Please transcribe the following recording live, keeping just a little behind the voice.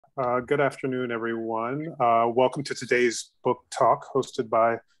Good afternoon, everyone. Welcome to today's book talk hosted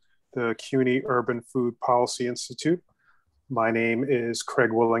by the CUNY Urban Food Policy Institute. My name is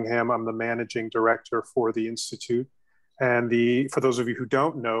Craig Willingham. I'm the managing director for the Institute. And for those of you who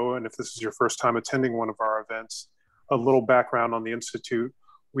don't know, and if this is your first time attending one of our events, a little background on the Institute.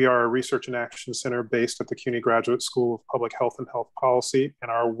 We are a research and action center based at the CUNY Graduate School of Public Health and Health Policy, and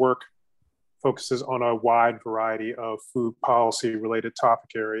our work focuses on a wide variety of food policy related topic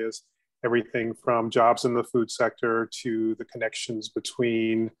areas, everything from jobs in the food sector to the connections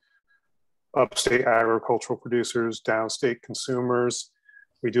between upstate agricultural producers, downstate consumers.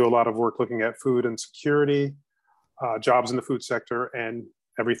 We do a lot of work looking at food insecurity, jobs in the food sector, and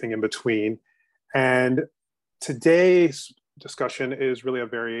everything in between. And today's discussion is really a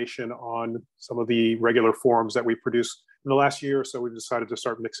variation on some of the regular forums that we produce. In the last year or so, we've decided to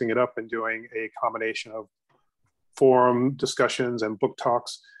start mixing it up and doing a combination of forum discussions and book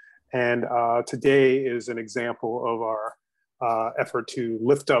talks. And today is an example of our effort to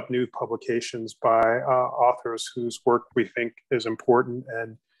lift up new publications by authors whose work we think is important.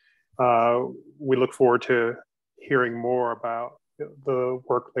 And we look forward to hearing more about the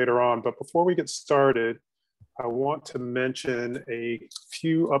work later on. But before we get started, I want to mention a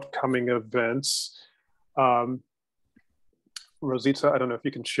few upcoming events. Rosita, I don't know if you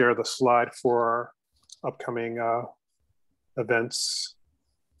can share the slide for our upcoming events.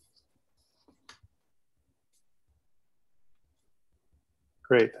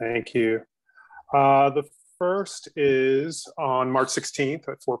 Great, thank you. The first is on March 16th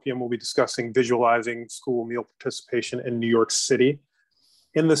at 4 p.m. We'll be discussing visualizing school meal participation in New York City.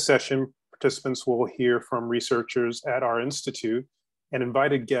 In this session, participants will hear from researchers at our institute and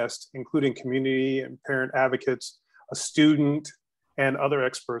invited guests, including community and parent advocates, a student, and other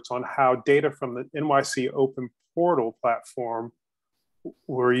experts on how data from the NYC Open Portal platform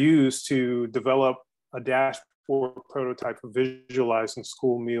were used to develop a dashboard prototype for visualizing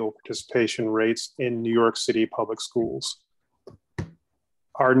school meal participation rates in New York City public schools.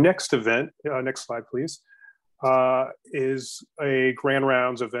 Our next event, next slide, please, is a Grand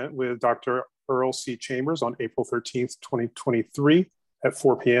Rounds event with Dr. Earl C. Chambers on April 13th, 2023 at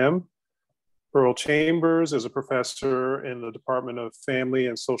 4 p.m. Earl Chambers is a professor in the Department of Family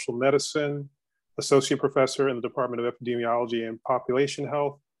and Social Medicine, associate professor in the Department of Epidemiology and Population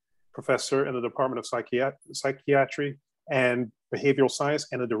Health, professor in the Department of Psychiatry and Behavioral Science,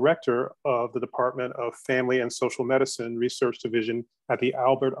 and the director of the Department of Family and Social Medicine Research Division at the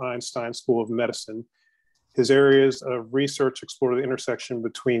Albert Einstein School of Medicine. His areas of research explore the intersection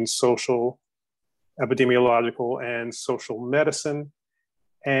between social, epidemiological, and social medicine,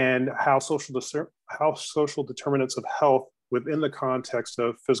 and how social determinants of health within the context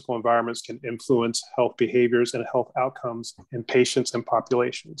of physical environments can influence health behaviors and health outcomes in patients and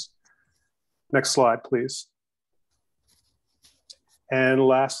populations. Next slide, please. And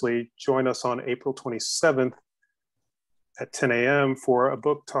lastly, join us on April 27th at 10 a.m. for a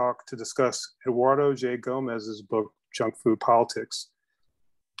book talk to discuss Eduardo J. Gomez's book, Junk Food Politics.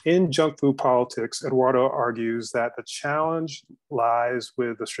 In Junk Food Politics, Eduardo argues that the challenge lies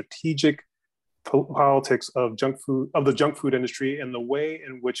with the strategic politics of the junk food industry and the way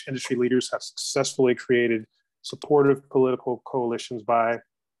in which industry leaders have successfully created supportive political coalitions by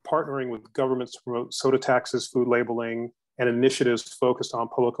partnering with governments to promote soda taxes, food labeling, and initiatives focused on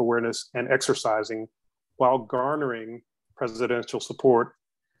public awareness and exercising while garnering presidential support.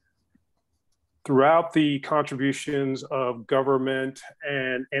 Throughout the contributions of government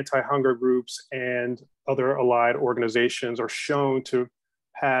and anti-hunger groups and other allied organizations are shown to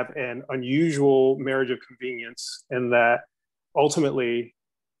have an unusual marriage of convenience in that ultimately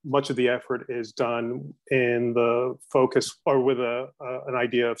much of the effort is done in the focus or with an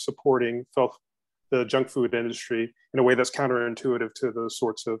idea of supporting the junk food industry in a way that's counterintuitive to those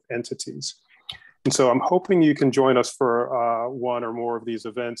sorts of entities. And so I'm hoping you can join us for one or more of these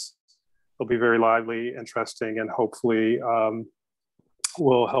events. They'll be very lively, interesting, and hopefully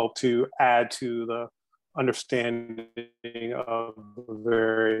will help to add to the understanding of the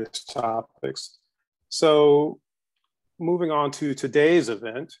various topics. So moving on to today's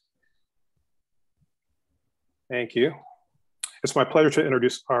event. Thank you. It's my pleasure to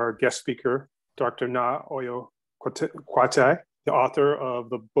introduce our guest speaker, Dr. Na Oyo Kwate, the author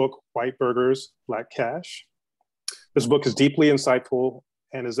of the book, White Burgers, Black Cash. This book is deeply insightful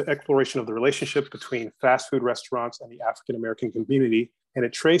and is an exploration of the relationship between fast food restaurants and the African-American community. And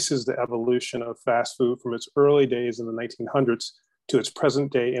it traces the evolution of fast food from its early days in the 1900s to its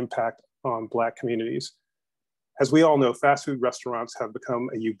present day impact on Black communities. As we all know, fast food restaurants have become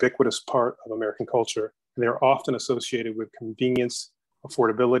a ubiquitous part of American culture, and they are often associated with convenience,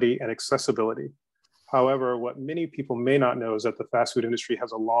 affordability, and accessibility. However, what many people may not know is that the fast food industry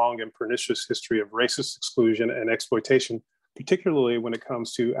has a long and pernicious history of racist exclusion and exploitation, particularly when it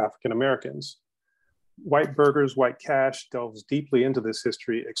comes to African Americans. White Burgers, White Cash delves deeply into this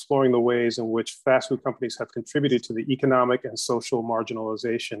history, exploring the ways in which fast food companies have contributed to the economic and social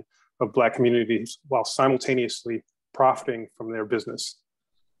marginalization of Black communities while simultaneously profiting from their business.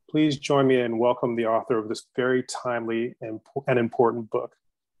 Please join me in welcome the author of this very timely and important book.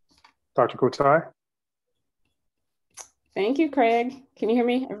 Dr. Kwate? Thank you, Craig. Can you hear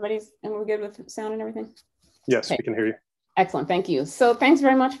me? And we're good with sound and everything? Yes, okay. We can hear you. Excellent, thank you. So thanks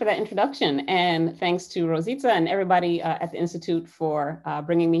very much for that introduction, and thanks to Rosita and everybody at the Institute for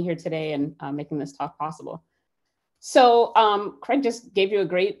bringing me here today and making this talk possible. So Craig just gave you a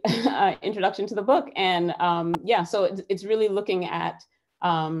great introduction to the book, and yeah, so it's really looking at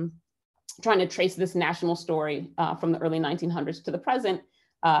trying to trace this national story from the early 1900s to the present,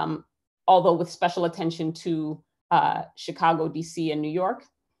 although with special attention to Chicago, DC, and New York,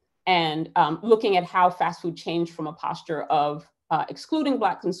 and looking at how fast food changed from a posture of excluding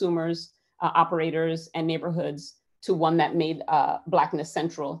Black consumers, operators, and neighborhoods to one that made Blackness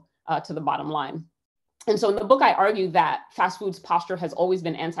central to the bottom line. And so in the book, I argue that fast food's posture has always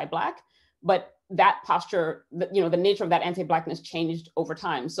been anti-Black, but that posture, the nature of that anti-Blackness changed over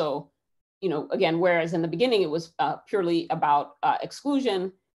time. So, again, whereas in the beginning it was purely about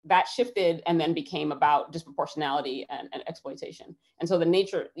exclusion, that shifted and then became about disproportionality and exploitation. And so the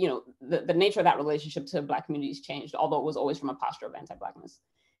nature, the nature of that relationship to Black communities changed, although it was always from a posture of anti-Blackness.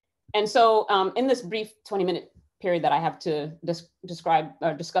 And so in this brief 20-minute period that I have to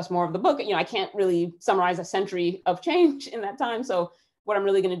discuss more of the book, I can't really summarize a century of change in that time. So what I'm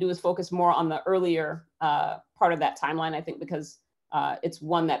really going to do is focus more on the earlier part of that timeline, I think, because it's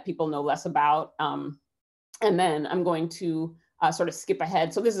one that people know less about. And then I'm going to sort of skip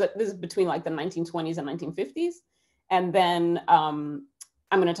ahead. So this is between like the 1920s and 1950s. And then I'm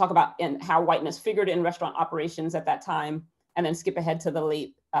going to talk about how whiteness figured in restaurant operations at that time, and then skip ahead to the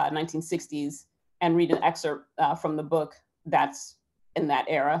late 1960s and read an excerpt from the book that's in that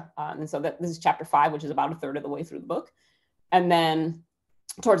era. And so this is chapter 5, which is about a third of the way through the book. And then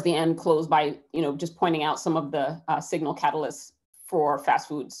towards the end, close by just pointing out some of the signal catalysts for fast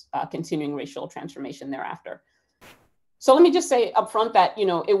food's continuing racial transformation thereafter. So let me just say up front that,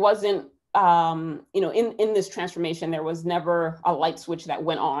 it wasn't, in this transformation, there was never a light switch that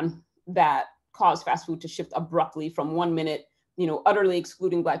went on that caused fast food to shift abruptly from 1 minute, utterly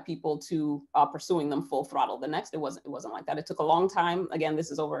excluding Black people to pursuing them full throttle the next. It wasn't like that. It took a long time. Again, this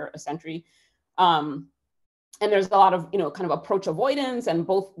is over a century. And there's a lot of, kind of approach avoidance, and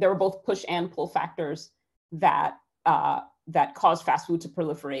there were both push and pull factors that caused fast food to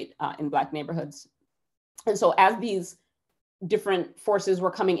proliferate in Black neighborhoods. And so as these different forces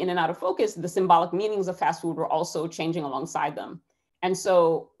were coming in and out of focus, the symbolic meanings of fast food were also changing alongside them. And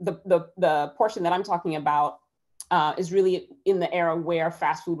so the portion that I'm talking about is really in the era where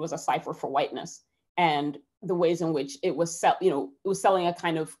fast food was a cipher for whiteness, and the ways in which it was selling a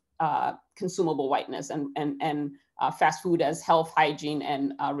kind of consumable whiteness, and fast food as health, hygiene,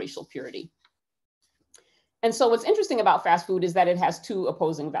 and racial purity. And so what's interesting about fast food is that it has two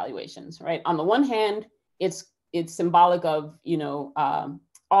opposing valuations, right? On the one hand, it's symbolic of,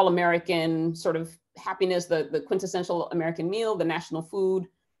 all-American sort of happiness, the quintessential American meal, the national food.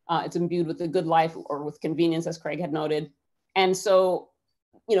 It's imbued with the good life or with convenience, as Craig had noted. And so,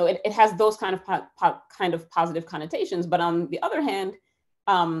 it has those kind of positive connotations. But on the other hand,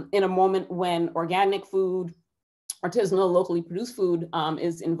 in a moment when organic food, artisanal, locally produced food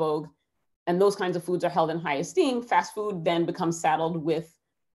is in vogue, and those kinds of foods are held in high esteem, fast food then becomes saddled with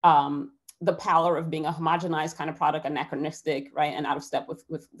the pallor of being a homogenized kind of product, anachronistic, right, and out of step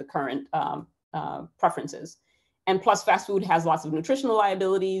with the current preferences. And plus, fast food has lots of nutritional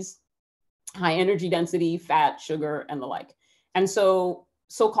liabilities, high energy density, fat, sugar, and the like. And so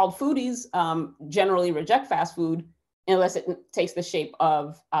so-called foodies generally reject fast food unless it takes the shape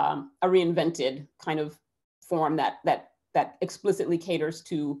of a reinvented kind of form that explicitly caters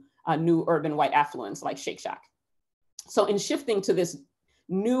to a new urban white affluence like Shake Shack. So in shifting to this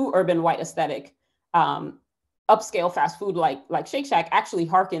new urban white aesthetic, upscale fast food like Shake Shack actually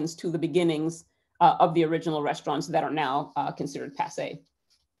harkens to the beginnings of the original restaurants that are now considered passé.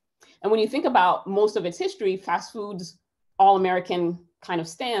 And when you think about most of its history, fast food's all-American kind of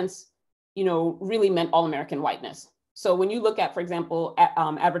stance, really meant all-American whiteness. So when you look at, for example,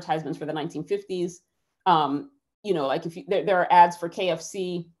 advertisements for the 1950s, like there are ads for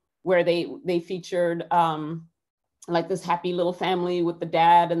KFC where they featured like this happy little family with the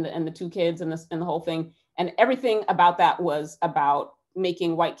dad and the two kids and the whole thing. And everything about that was about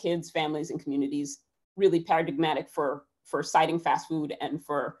making white kids, families, and communities really paradigmatic for citing fast food and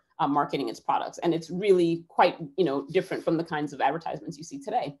for marketing its products. And it's really quite, different from the kinds of advertisements you see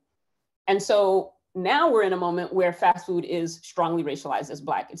today. And so now we're in a moment where fast food is strongly racialized as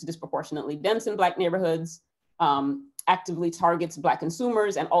Black. It's disproportionately dense in Black neighborhoods, actively targets Black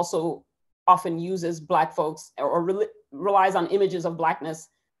consumers, and also often uses Black folks or relies on images of Blackness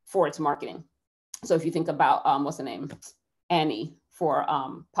for its marketing. So if you think about, what's the name? Annie for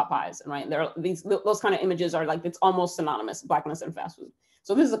Popeyes, right? Those kind of images are like, it's almost synonymous, Blackness and fast food.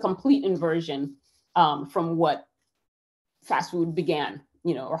 So this is a complete inversion from what fast food began,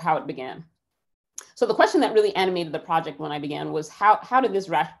 or how it began. So the question that really animated the project when I began was how did this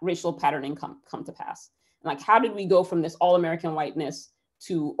racial patterning come to pass? And like, how did we go from this all-American whiteness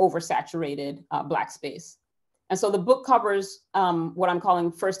to oversaturated Black space? And so the book covers what I'm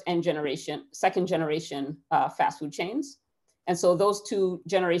calling second generation fast food chains. And so those two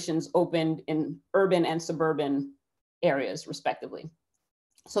generations opened in urban and suburban areas, respectively.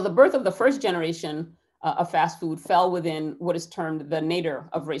 So the birth of the first generation of fast food fell within what is termed the nadir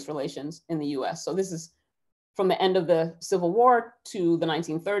of race relations in the US. So this is from the end of the Civil War to the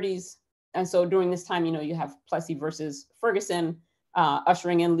 1930s. And so during this time, you have Plessy versus Ferguson,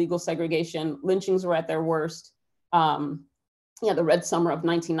 ushering in legal segregation. Lynchings were at their worst. The Red Summer of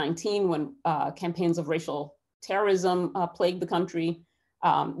 1919, when campaigns of racial terrorism plagued the country,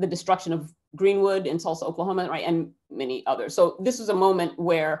 the destruction of Greenwood in Tulsa, Oklahoma, right, and many others. So this was a moment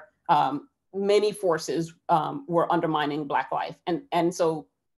where many forces were undermining Black life. And so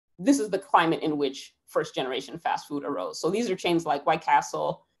this is the climate in which first generation fast food arose. So these are chains like White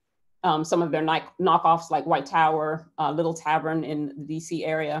Castle, some of their knockoffs like White Tower, Little Tavern in the DC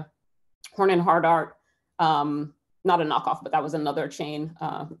area, Horn and Hardart, not a knockoff, but that was another chain,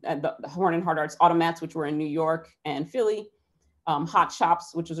 and the Horn and Hardart's Automats, which were in New York and Philly, Hot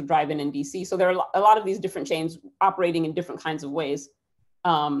Shops, which was a drive-in in DC. So there are a lot of these different chains operating in different kinds of ways.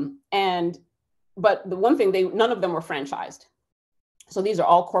 But the one thing, none of them were franchised. So these are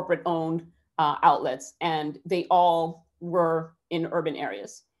all corporate owned outlets, and they all were in urban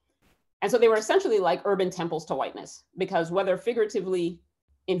areas. And so they were essentially like urban temples to whiteness, because whether figuratively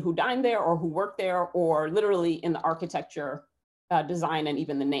in who dined there or who worked there, or literally in the architecture, design, and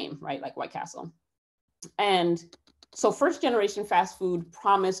even the name, right, like White Castle. And so first generation fast food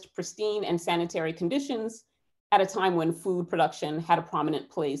promised pristine and sanitary conditions at a time when food production had a prominent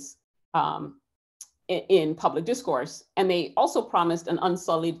place in public discourse. And they also promised an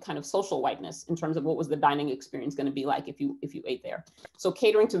unsullied kind of social whiteness in terms of what was the dining experience going to be like if you ate there. So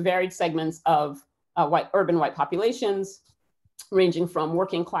catering to varied segments of urban white populations, ranging from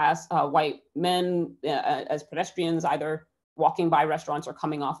working class white men as pedestrians, either walking by restaurants or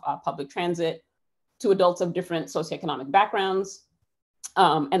coming off public transit, to adults of different socioeconomic backgrounds,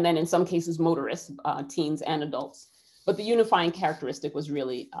 and then in some cases motorists, teens and adults. But the unifying characteristic was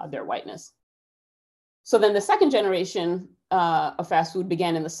really their whiteness. So then the second generation of fast food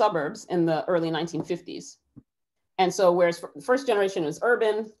began in the suburbs in the early 1950s. And so whereas the first generation was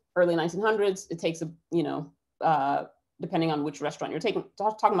urban, early 1900s, it takes depending on which restaurant you're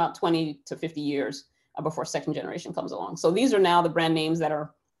talking about 20 to 50 years before second generation comes along. So these are now the brand names that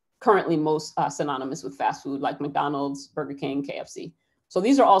are currently most synonymous with fast food, like McDonald's, Burger King, KFC. So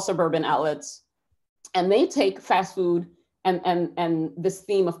these are all suburban outlets, and they take fast food and this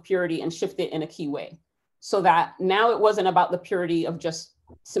theme of purity and shift it in a key way. So that now it wasn't about the purity of just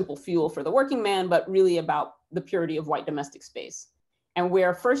simple fuel for the working man, but really about the purity of white domestic space. And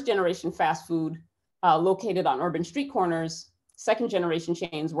where first generation fast food located on urban street corners, second generation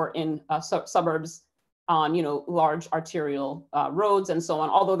chains were in suburbs on large arterial roads and so on.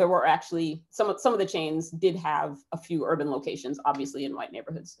 Although there were actually some of the chains did have a few urban locations, obviously in white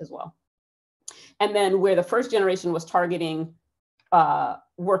neighborhoods as well. And then where the first generation was targeting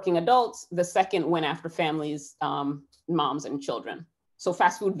working adults, the second went after families, moms and children. So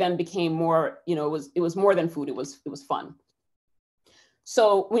fast food then became more, it was more than food, it was fun.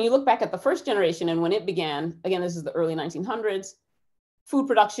 So when you look back at the first generation and when it began, again, this is the early 1900s, food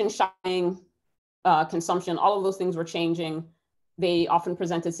production, shopping, consumption, all of those things were changing. They often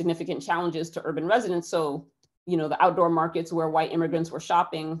presented significant challenges to urban residents. So, the outdoor markets where white immigrants were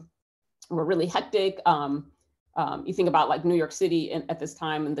shopping were really hectic. You think about like New York City at this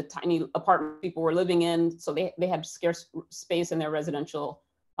time and the tiny apartment people were living in. So they had scarce space in their residential,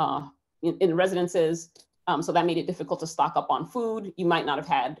 in residences. So that made it difficult to stock up on food. You might not have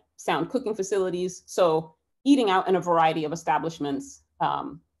had sound cooking facilities. So eating out in a variety of establishments,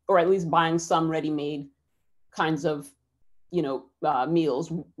 or at least buying some ready-made kinds of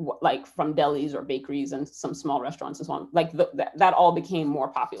meals like from delis or bakeries and some small restaurants and so on. Like that all became more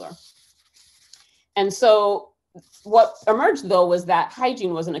popular. And so what emerged though was that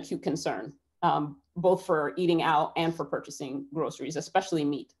hygiene was an acute concern, both for eating out and for purchasing groceries, especially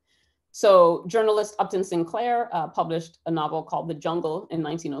meat. So journalist Upton Sinclair published a novel called The Jungle in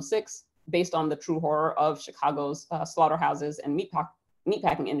 1906, based on the true horror of Chicago's slaughterhouses and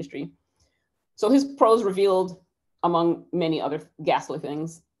meatpacking industry. So his prose revealed, among many other ghastly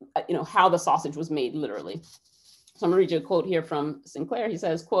things, how the sausage was made literally. So I'm gonna read you a quote here from Sinclair. He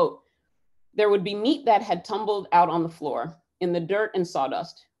says, quote, "There would be meat that had tumbled out on the floor in the dirt and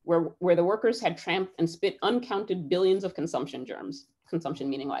sawdust, where the workers had tramped and spit uncounted billions of consumption germs," consumption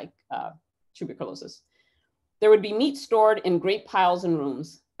meaning like tuberculosis. "There would be meat stored in great piles and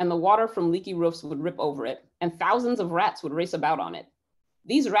rooms, and the water from leaky roofs would rip over it, and thousands of rats would race about on it.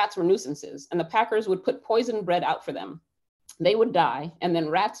 These rats were nuisances, and the packers would put poisoned bread out for them. They would die, and then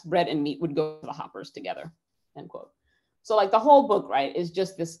rats, bread, and meat would go to the hoppers together," end quote. So like the whole book, right, is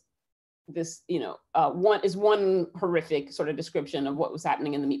just this one horrific sort of description of what was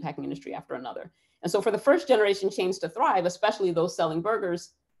happening in the meatpacking industry after another. And so for the first generation chains to thrive, especially those selling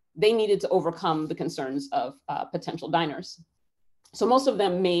burgers, they needed to overcome the concerns of potential diners. So most of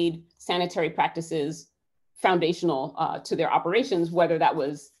them made sanitary practices foundational to their operations, whether that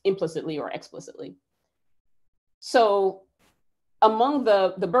was implicitly or explicitly. So among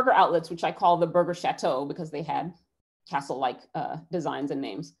the burger outlets, which I call the Burger Chateau because they had castle-like designs and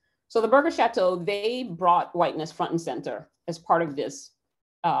names. So the Burger Chateau, they brought whiteness front and center as part of this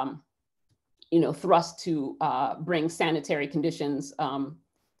thrust to bring sanitary conditions to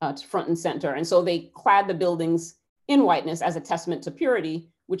front and center. And so they clad the buildings in whiteness as a testament to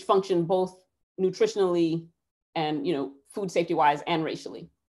purity, which functioned both nutritionally and food safety wise and racially.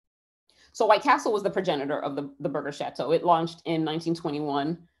 So White Castle was the progenitor of the Burger Chateau. It launched in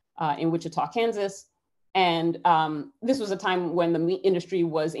 1921 in Wichita, Kansas. And this was a time when the meat industry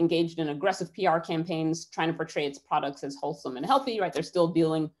was engaged in aggressive PR campaigns, trying to portray its products as wholesome and healthy, right? They're still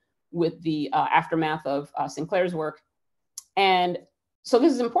dealing with the aftermath of Sinclair's work. And so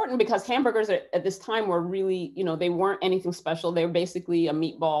this is important because hamburgers at this time were really, they weren't anything special. They were basically a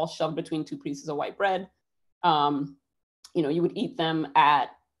meatball shoved between two pieces of white bread. You would eat them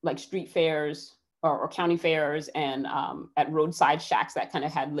at like street fairs or county fairs and at roadside shacks that kind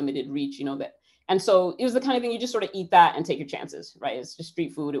of had limited reach, that. And so it was the kind of thing you just sort of eat that and take your chances, right? It's just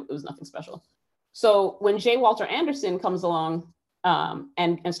street food. It was nothing special. So when J. Walter Anderson comes along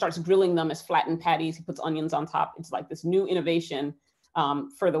and starts grilling them as flattened patties, he puts onions on top. It's like this new innovation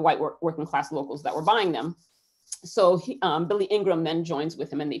for the white working class locals that were buying them. So Billy Ingram then joins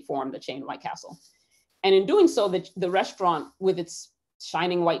with him and they form the chain White Castle. And in doing so, the restaurant with its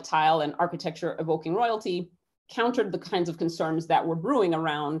shining white tile and architecture evoking royalty countered the kinds of concerns that were brewing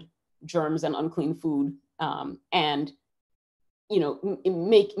around germs and unclean food, and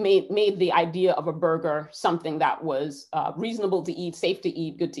made the idea of a burger something that was reasonable to eat, safe to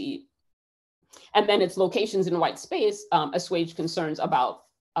eat, good to eat. And then its locations in white space assuaged concerns about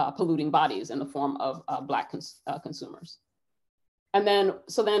polluting bodies in the form of Black consumers. And then,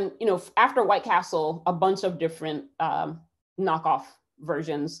 after White Castle, a bunch of different knockoff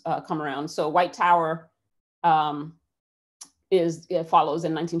versions come around. So White Tower follows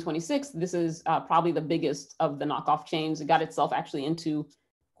in 1926. This is probably the biggest of the knockoff chains. It got itself actually into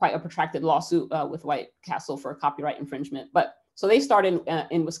quite a protracted lawsuit with White Castle for copyright infringement. But so they started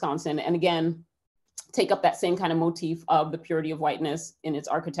in Wisconsin, and again, take up that same kind of motif of the purity of whiteness in its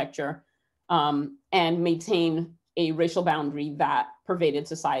architecture, and maintain a racial boundary that pervaded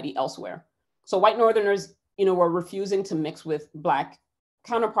society elsewhere. So white Northerners, were refusing to mix with Black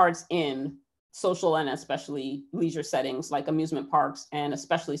counterparts in social and especially leisure settings like amusement parks and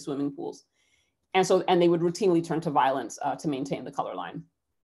especially swimming pools. And they would routinely turn to violence to maintain the color line.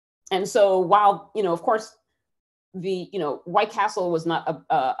 And so while, of course, the, White Castle was not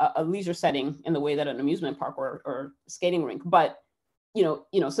a leisure setting in the way that an amusement park or skating rink, but, so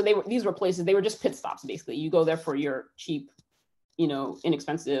these were places, they were just pit stops, basically. You go there for your cheap,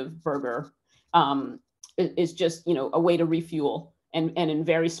 inexpensive burger. It's just, a way to refuel and in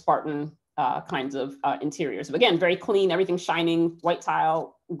very Spartan kinds of interiors. So again, very clean, everything shining, white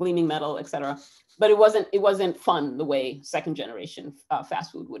tile, gleaming metal, et cetera. But it wasn't fun the way second generation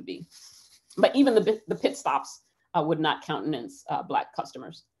fast food would be. But even the pit stops would not countenance Black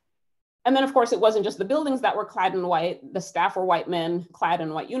customers. And then of course, it wasn't just the buildings that were clad in white, the staff were white men clad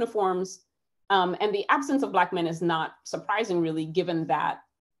in white uniforms. And the absence of Black men is not surprising really, given that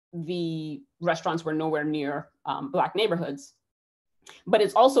the restaurants were nowhere near Black neighborhoods. But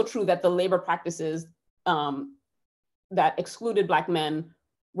it's also true that the labor practices that excluded Black men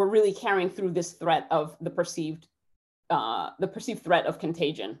were really carrying through this threat of the perceived threat of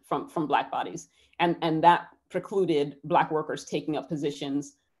contagion from Black bodies. And that precluded Black workers taking up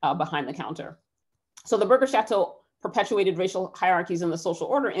positions behind the counter. So the Burger Chateau perpetuated racial hierarchies in the social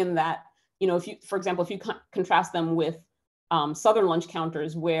order in that, if you, for example, if you contrast them with Southern lunch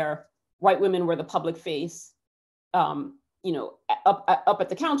counters where white women were the public face, up at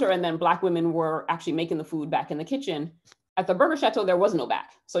the counter, and then Black women were actually making the food back in the kitchen. At the Burger Chateau, there was no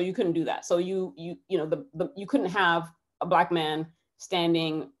back, so you couldn't do that. So you couldn't have a Black man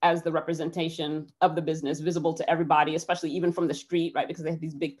standing as the representation of the business, visible to everybody, especially even from the street, right? Because they had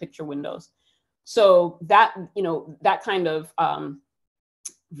these big picture windows. So that kind of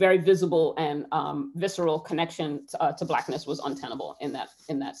very visible and visceral connection to Blackness was untenable in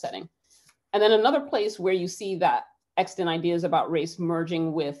that setting. And then another place where you see that extant ideas about race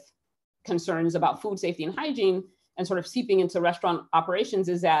merging with concerns about food safety and hygiene and sort of seeping into restaurant operations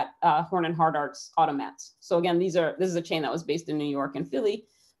is at Horn and Hardart's Automats. So again, this is a chain that was based in New York and Philly.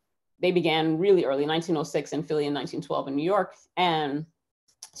 They began really early, 1906 in Philly and 1912 in New York. And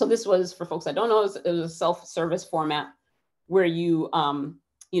so this was, for folks that don't know, it was a self-service format where you'd go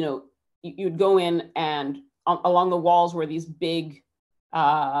in and along the walls were these big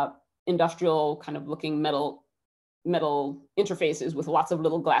industrial kind of looking metal interfaces with lots of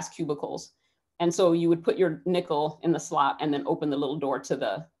little glass cubicles. And so you would put your nickel in the slot and then open the little door to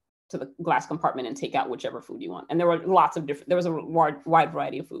the glass compartment and take out whichever food you want. And there were there was a wide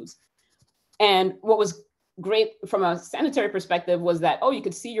variety of foods. And what was great from a sanitary perspective was that, you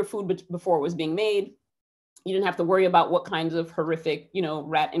could see your food before it was being made. You didn't have to worry about what kinds of horrific,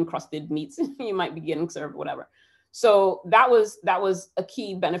 rat encrusted meats you might be getting served, whatever. So that was a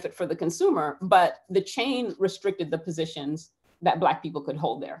key benefit for the consumer, but the chain restricted the positions that Black people could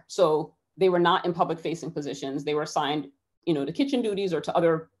hold there. So they were not in public facing positions. They were assigned, to kitchen duties or to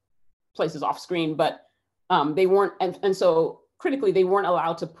other places off screen, but they weren't, and so critically, they weren't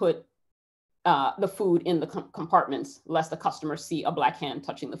allowed to put the food in the compartments lest the customers see a Black hand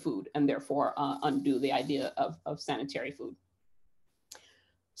touching the food and therefore undo the idea of sanitary food.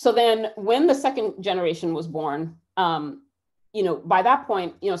 So then when the second generation was born, by that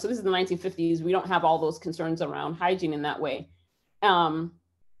point, so this is the 1950s, we don't have all those concerns around hygiene in that way.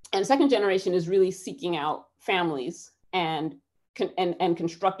 And second generation is really seeking out families and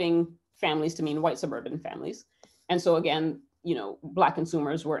constructing families to mean white suburban families. And so again, Black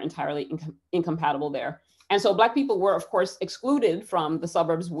consumers were entirely incompatible there. And so Black people were, of course, excluded from the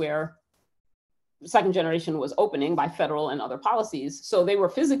suburbs where second generation was opening by federal and other policies. So they were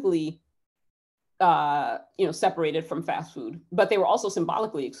physically, separated from fast food, but they were also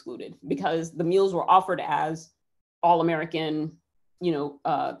symbolically excluded because the meals were offered as all-American,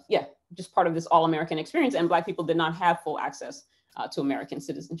 just part of this all-American experience, and Black people did not have full access to American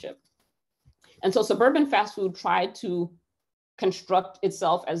citizenship. And so suburban fast food tried to construct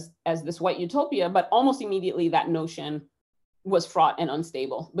itself as this white utopia, but almost immediately that notion was fraught and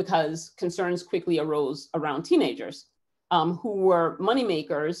unstable because concerns quickly arose around teenagers who were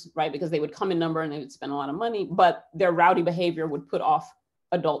moneymakers, right? Because they would come in number and they would spend a lot of money, but their rowdy behavior would put off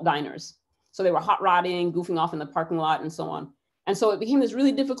adult diners. So they were hot rodding, goofing off in the parking lot and so on. And so it became this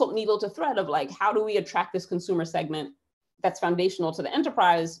really difficult needle to thread of like, how do we attract this consumer segment that's foundational to the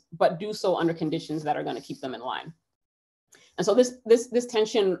enterprise, but do so under conditions that are going to keep them in line? And so this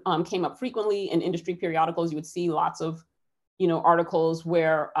tension came up frequently in industry periodicals. You would see lots of, articles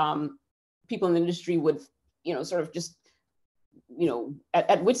where people in the industry would, sort of just,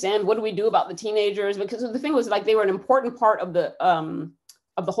 at wit's end, what do we do about the teenagers? Because the thing was like, they were an important part of the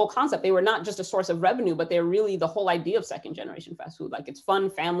whole concept. They were not just a source of revenue, but they're really the whole idea of second generation fast food. Like it's fun,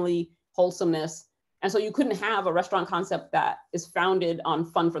 family, wholesomeness. And so you couldn't have a restaurant concept that is founded on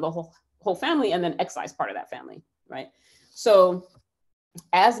fun for the whole family and then excise part of that family, right? So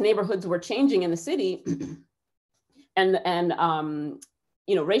as neighborhoods were changing in the city and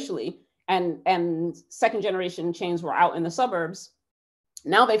racially, and second generation chains were out in the suburbs,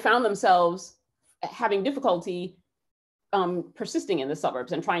 now they found themselves having difficulty persisting in the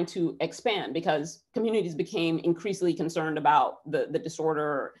suburbs and trying to expand because communities became increasingly concerned about the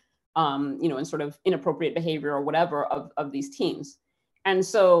disorder, and sort of inappropriate behavior or whatever of these teens. And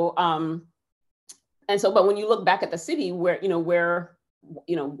so, but when you look back at the city where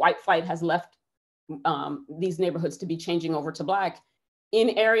white flight has left these neighborhoods to be changing over to Black,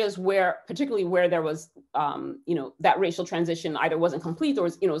 in areas where, particularly where there was, that racial transition either wasn't complete or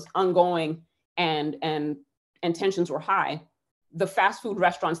was ongoing and tensions were high, the fast food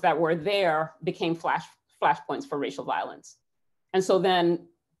restaurants that were there became flashpoints for racial violence. And so then,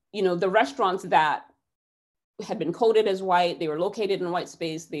 the restaurants that had been coded as white, they were located in white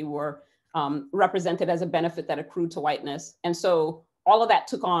space, they were represented as a benefit that accrued to whiteness. And so all of that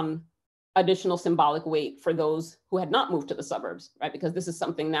took on additional symbolic weight for those who had not moved to the suburbs, right? Because this is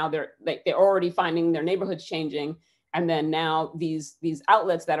something now they're already finding their neighborhoods changing. And then now these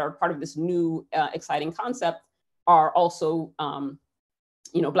outlets that are part of this new exciting concept are also,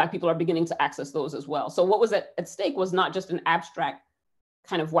 Black people are beginning to access those as well. So what was at stake was not just an abstract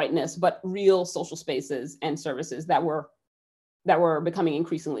kind of whiteness, but real social spaces and services that were becoming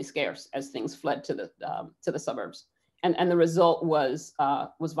increasingly scarce as things fled to the suburbs. And the result was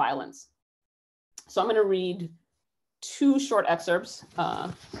violence. So I'm going to read two short excerpts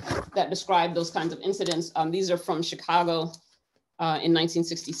that describe those kinds of incidents. These are from Chicago in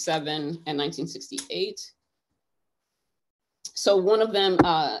 1967 and 1968. So one of them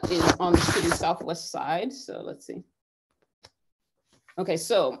is on the city's southwest side. So let's see. Okay,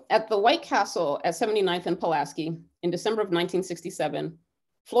 so at the White Castle at 79th and Pulaski in December of 1967,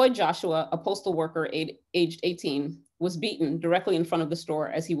 Floyd Joshua, a postal worker aged 18, was beaten directly in front of the store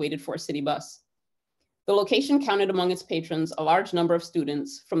as he waited for a city bus. The location counted among its patrons a large number of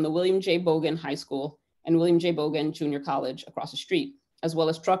students from the William J. Bogan High School and William J. Bogan Junior College across the street, as well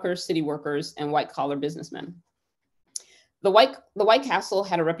as truckers, city workers, and white-collar businessmen. The White Castle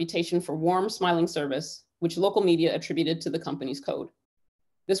had a reputation for warm, smiling service, which local media attributed to the company's code.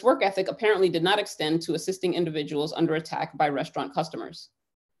 This work ethic apparently did not extend to assisting individuals under attack by restaurant customers.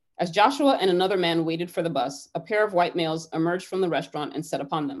 As Joshua and another man waited for the bus, a pair of white males emerged from the restaurant and set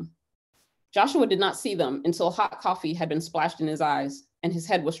upon them. Joshua did not see them until hot coffee had been splashed in his eyes and his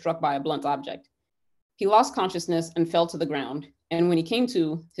head was struck by a blunt object. He lost consciousness and fell to the ground, and when he came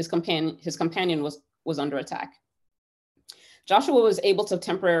to, his companion was under attack. Joshua was able to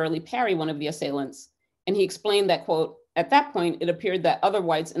temporarily parry one of the assailants, and he explained that, quote, "At that point, it appeared that other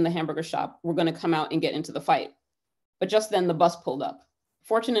whites in the hamburger shop were going to come out and get into the fight. But just then the bus pulled up.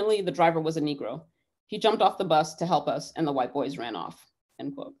 Fortunately, the driver was a Negro. He jumped off the bus to help us, and the white boys ran off,"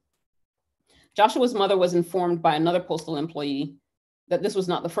 end quote. Joshua's mother was informed by another postal employee that this was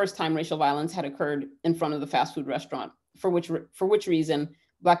not the first time racial violence had occurred in front of the fast food restaurant, for which reason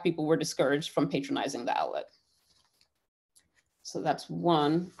Black people were discouraged from patronizing the outlet. So that's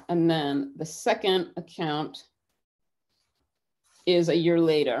one. And then the second account is a year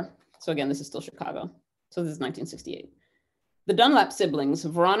later. So again, this is still Chicago. So this is 1968. The Dunlap siblings,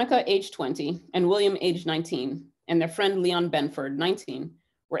 Veronica, age 20, and William, age 19, and their friend Leon Benford, 19,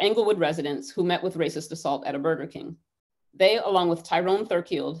 were Englewood residents who met with racist assault at a Burger King. They, along with Tyrone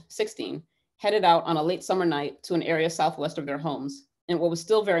Thurkield, 16, headed out on a late summer night to an area southwest of their homes in what was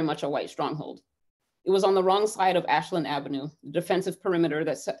still very much a white stronghold. It was on the wrong side of Ashland Avenue, the defensive perimeter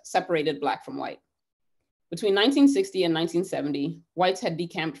that separated Black from white. Between 1960 and 1970, whites had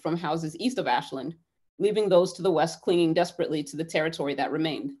decamped from houses east of Ashland, leaving those to the west clinging desperately to the territory that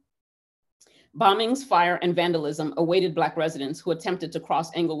remained. Bombings, fire, and vandalism awaited Black residents who attempted to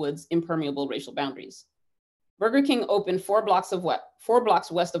cross Englewood's impermeable racial boundaries. Burger King opened 4 blocks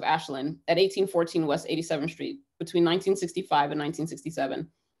west of Ashland at 1814 West 87th Street between 1965 and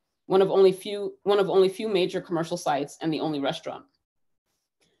 1967, one of only few major commercial sites and the only restaurant.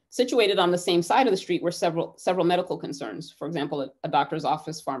 Situated on the same side of the street were several medical concerns, for example, a doctor's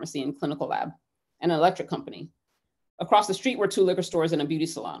office, pharmacy, and clinical lab, and an electric company. Across the street were 2 liquor stores and a beauty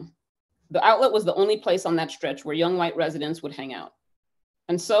salon. The outlet was the only place on that stretch where young white residents would hang out.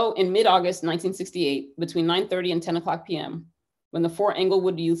 And so in mid-August 1968, between 9:30 and 10 o'clock p.m., when the 4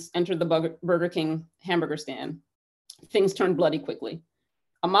 Englewood youths entered the Burger King hamburger stand, things turned bloody quickly.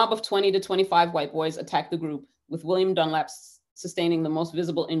 A mob of 20 to 25 white boys attacked the group, with William Dunlap sustaining the most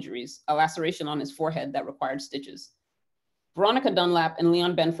visible injuries, a laceration on his forehead that required stitches. Veronica Dunlap and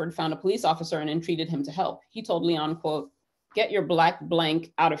Leon Benford found a police officer and entreated him to help. He told Leon, quote, "Get your black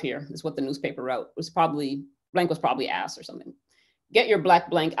blank out of here," is what the newspaper wrote. Blank was probably ass or something. "Get your black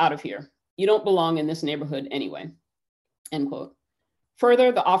blank out of here. You don't belong in this neighborhood anyway," end quote.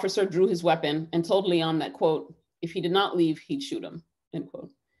 Further, the officer drew his weapon and told Leon that, quote, "If he did not leave, he'd shoot him," end quote.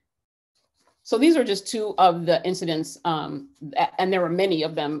 So these are just 2 of the incidents, and there were many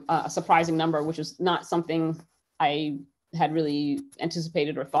of them, a surprising number, which is not something I had really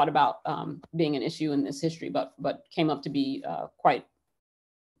anticipated or thought about being an issue in this history, but came up to be quite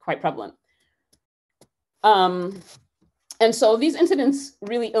prevalent. And so these incidents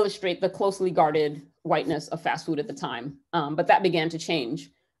really illustrate the closely guarded whiteness of fast food at the time, but that began to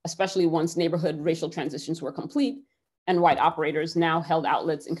change, especially once neighborhood racial transitions were complete and white operators now held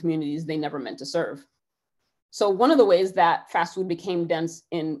outlets in communities they never meant to serve. So one of the ways that fast food became dense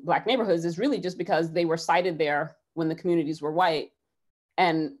in Black neighborhoods is really just because they were sited there when the communities were white.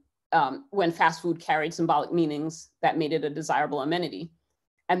 And when fast food carried symbolic meanings that made it a desirable amenity.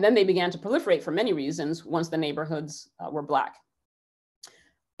 And then they began to proliferate for many reasons once the neighborhoods were Black.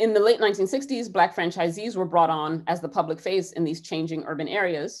 In the late 1960s, Black franchisees were brought on as the public face in these changing urban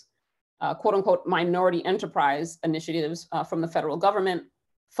areas. Quote unquote minority enterprise initiatives from the federal government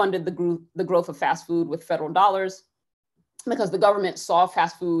funded the growth of fast food with federal dollars, because the government saw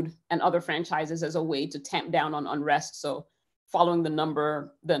fast food and other franchises as a way to tamp down on unrest. So following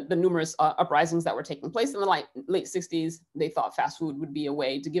the numerous uprisings that were taking place in the late 60s, they thought fast food would be a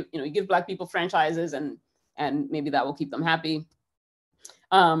way to give Black people franchises and maybe that will keep them happy.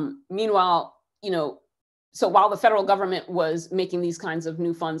 Meanwhile, so while the federal government was making these kinds of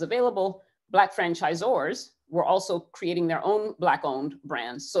new funds available, Black franchisors were also creating their own Black-owned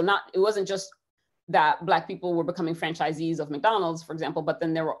brands. So it wasn't just that Black people were becoming franchisees of McDonald's, for example, but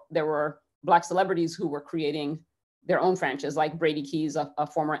then there were Black celebrities who were creating their own franchise, like Brady Keys, a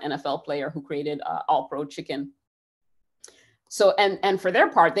former NFL player who created All Pro Chicken. So, and for their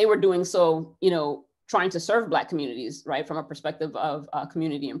part, they were doing so, trying to serve Black communities, right, from a perspective of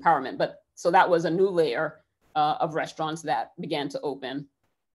community empowerment. But so that was a new layer of restaurants that began to open.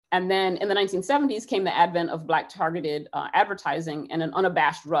 And then in the 1970s came the advent of Black targeted advertising and an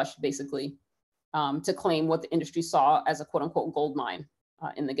unabashed rush, basically, to claim what the industry saw as a quote unquote gold mine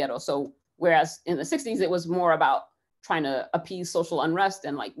in the ghetto. So whereas in the 60s, it was more about trying to appease social unrest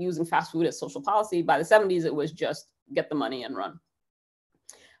and like using fast food as social policy. By the 70s, it was just get the money and run.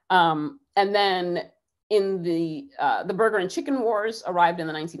 And then in the burger and chicken wars arrived in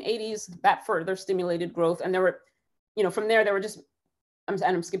the 1980s, that further stimulated growth. And there were, from there were just,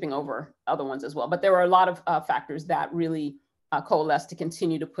 I'm skipping over other ones as well, but there were a lot of factors that really coalesced to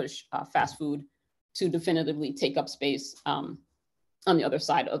continue to push fast food to definitively take up space on the other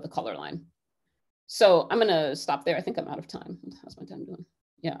side of the color line. So I'm gonna stop there. I think I'm out of time. How's my time doing?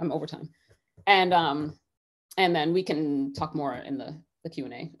 Yeah, I'm over time. And then we can talk more in the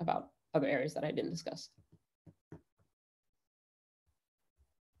Q&A about other areas that I didn't discuss.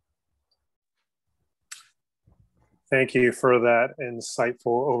 Thank you for that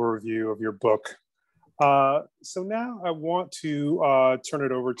insightful overview of your book. So now I want to turn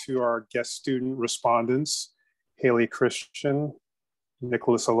it over to our guest student respondents, Hailey Christian,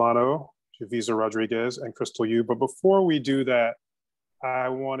 Nicholas Olano, Javisa Rodriguez, and Crystal Yu. But before we do that, I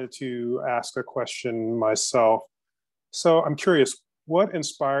wanted to ask a question myself. So I'm curious, what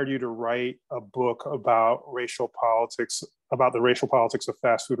inspired you to write a book about racial politics, about the racial politics of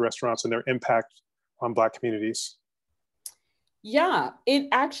fast food restaurants and their impact on Black communities? Yeah, it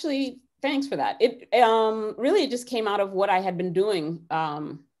actually, thanks for that. It really just came out of what I had been doing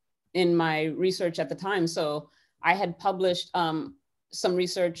in my research at the time. So I had published some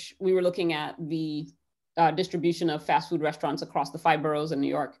research. We were looking at the distribution of fast food restaurants across the 5 boroughs in New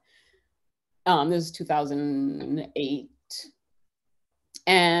York. This is 2008.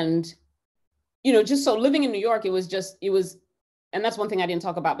 And, just so living in New York, it was, and that's one thing I didn't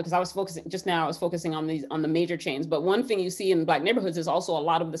talk about because I was focusing on the major chains. But one thing you see in Black neighborhoods is also a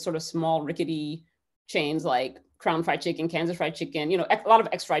lot of the sort of small rickety chains like Crown Fried Chicken, Kansas Fried Chicken, a lot of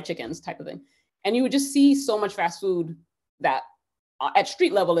ex-fried chickens type of thing. And you would just see so much fast food that at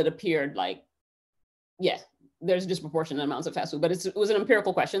street level, it appeared like, yeah, there's disproportionate amounts of fast food, but it was an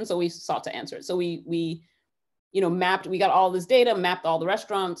empirical question. So we sought to answer it. So we got all this data, mapped all the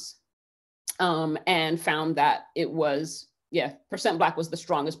restaurants, and found that it was, percent Black was the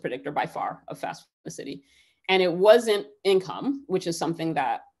strongest predictor by far of fast food in the city. And it wasn't income, which is something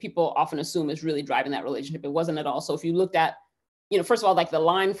that people often assume is really driving that relationship. It wasn't at all. So if you looked at, first of all, like the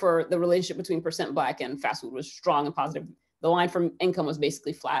line for the relationship between percent Black and fast food was strong and positive. The line from income was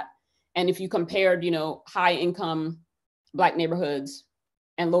basically flat. And if you compared, high income Black neighborhoods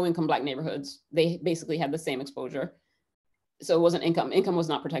and low income Black neighborhoods, they basically had the same exposure. So it wasn't income. Income was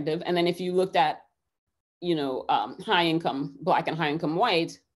not protective. And then if you looked at, high income Black and high income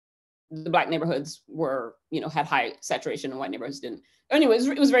white, the Black neighborhoods were, had high saturation and white neighborhoods didn't. Anyways,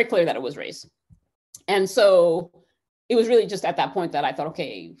 it was very clear that it was race. And so it was really just at that point that I thought,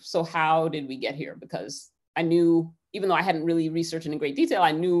 okay, so how did we get here? Because I knew, even though I hadn't really researched it in great detail,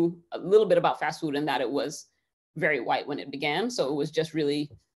 I knew a little bit about fast food and that it was very white when it began. So it was just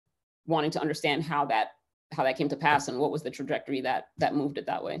really wanting to understand how that came to pass and what was the trajectory that moved it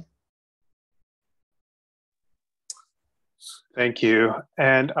that way. Thank you.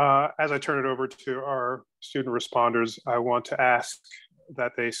 And as I turn it over to our student responders, I want to ask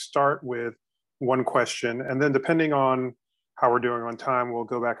that they start with one question, and then depending on how we're doing on time, we'll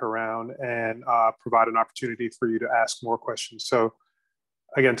go back around and provide an opportunity for you to ask more questions. So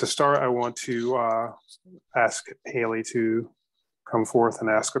again, to start, I want to ask Hailey to come forth and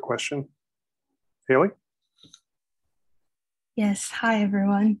ask a question. Hailey? Yes, hi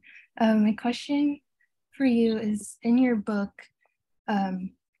everyone. My question for you is, in your book,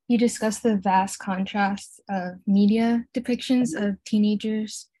 you discuss the vast contrasts of media depictions of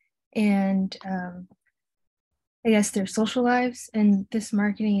teenagers and I guess their social lives, and this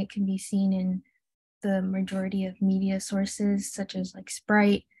marketing, it can be seen in the majority of media sources such as like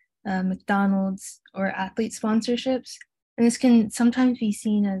Sprite, McDonald's, or athlete sponsorships. And this can sometimes be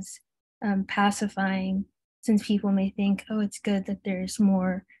seen as pacifying, since people may think, oh, it's good that there's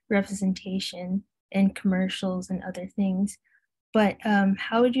more representation in commercials and other things. But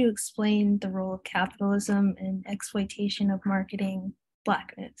how would you explain the role of capitalism and exploitation of marketing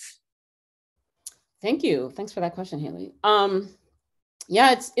Blackness? Thank you. Thanks for that question, Hailey.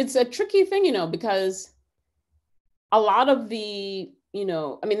 Yeah, it's a tricky thing, because a lot of the,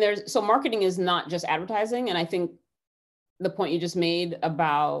 so marketing is not just advertising. And I think the point you just made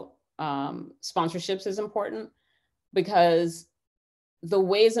about sponsorships is important, because the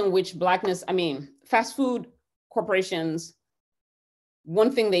ways in which Blackness, fast food corporations,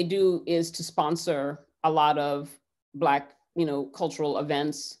 one thing they do is to sponsor a lot of Black, cultural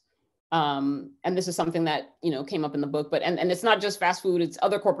events. And this is something that, came up in the book, but, and it's not just fast food, it's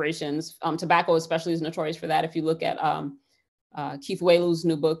other corporations. Tobacco especially is notorious for that. If you look at Keith Walu's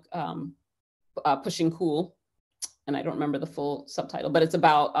new book, Pushing Cool, and I don't remember the full subtitle, but it's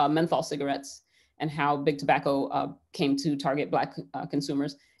about menthol cigarettes and how big tobacco came to target Black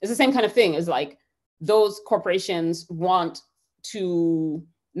consumers. It's the same kind of thing. Is like those corporations want to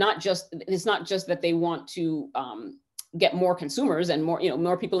it's not just that they want to get more consumers and more,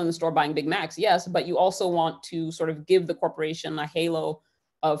 more people in the store buying Big Macs, yes, but you also want to sort of give the corporation a halo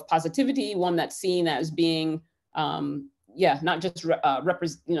of positivity, one that's seen as being, not just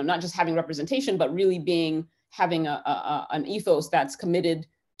not just having representation, but really having an ethos that's committed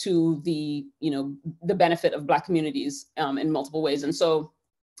to the benefit of Black communities in multiple ways. And so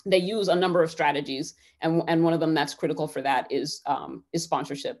they use a number of strategies, and one of them that's critical for that is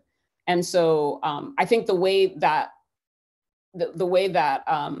sponsorship. And so I think the way that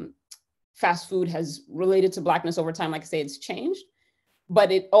fast food has related to Blackness over time, like I say, it's changed,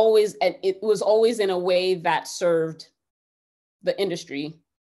 but it was always in a way that served the industry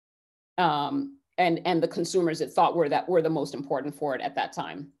and the consumers it thought were the most important for it at that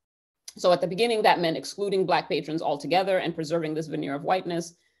time. So at the beginning, that meant excluding Black patrons altogether and preserving this veneer of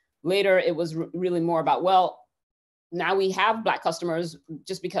whiteness. Later, it was really more about, well, now we have Black customers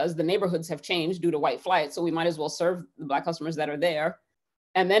just because the neighborhoods have changed due to white flight. So we might as well serve the Black customers that are there.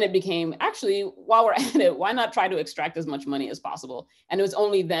 And then it became, actually, while we're at it, why not try to extract as much money as possible? And it was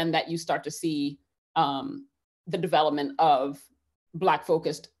only then that you start to see the development of Black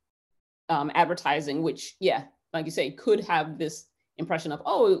focused advertising, which, yeah, like you say, could have this impression of,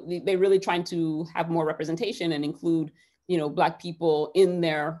 oh, they're really trying to have more representation and include, Black people in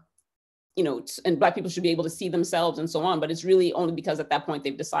their, and Black people should be able to see themselves and so on. But it's really only because at that point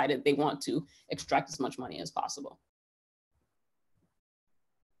they've decided they want to extract as much money as possible.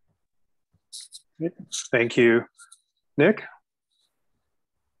 Thank you. Nick?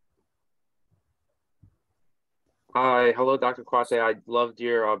 Hi, hello, Dr. Kwate. I loved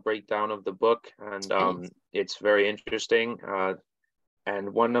your breakdown of the book, and it's very interesting.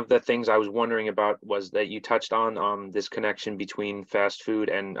 And one of the things I was wondering about was that you touched on this connection between fast food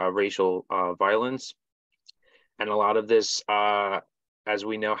and racial violence. And a lot of this, as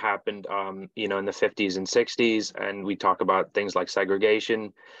we know, happened, in the 50s and 60s. And we talk about things like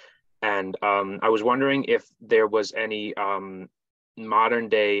segregation. And I was wondering if there was any modern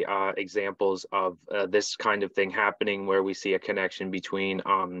day examples of this kind of thing happening, where we see a connection between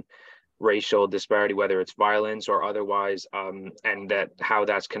racial disparity, whether it's violence or otherwise, and how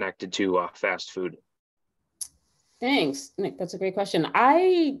that's connected to fast food. Thanks, Nick. That's a great question.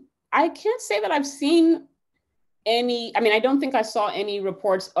 I can't say that I've seen any. I don't think I saw any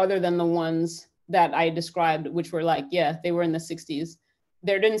reports other than the ones that I described, which were like, yeah, they were in the 60s.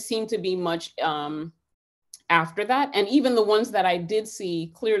 There didn't seem to be much after that. And even the ones that I did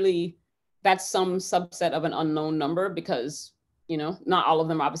see, clearly that's some subset of an unknown number, because not all of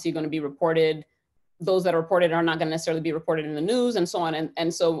them obviously are going to be reported. Those that are reported are not going to necessarily be reported in the news and so on. And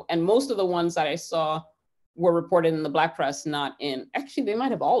most of the ones that I saw were reported in the Black press, not in, actually, they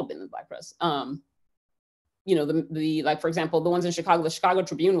might have all been in the Black press. Like, for example, the ones in Chicago, the Chicago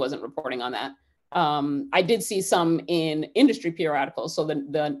Tribune wasn't reporting on that. I did see some in industry periodicals. So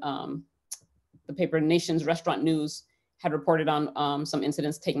the paper Nation's Restaurant News had reported on some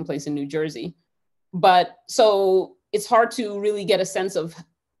incidents taking place in New Jersey. But so it's hard to really get a sense of,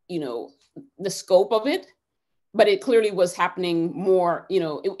 the scope of it. but it clearly was happening more,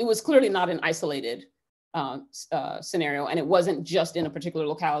 it was clearly not an isolated scenario, and it wasn't just in a particular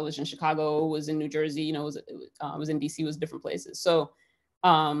locale. It was in Chicago, it was in New Jersey, it was in DC, it was different places. So,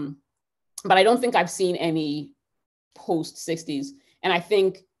 but I don't think I've seen any post 60s. And I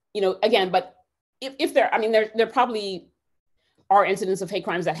think, again, but if there, I mean, there probably are incidents of hate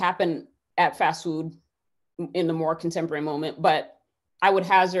crimes that happen at fast food in the more contemporary moment, but I would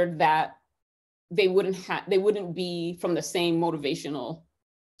hazard that they wouldn't be from the same motivational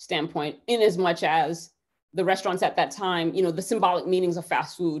standpoint, in as much as the restaurants at that time, the symbolic meanings of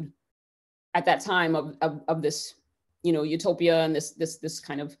fast food at that time of this, utopia and this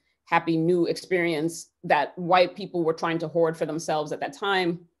kind of happy new experience that white people were trying to hoard for themselves at that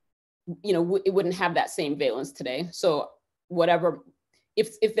time, it wouldn't have that same valence today. So whatever,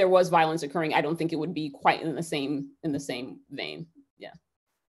 if there was violence occurring, I don't think it would be quite in the same vein. Yeah.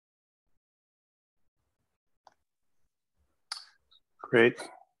 Great,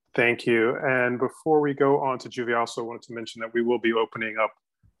 thank you. And before we go on to Juvie, I also wanted to mention that we will be opening up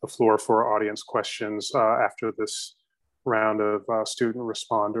the floor for audience questions after this round of student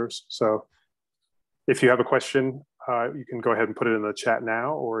responders. So if you have a question, you can go ahead and put it in the chat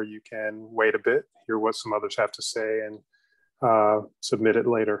now, or you can wait a bit, hear what some others have to say, and submit it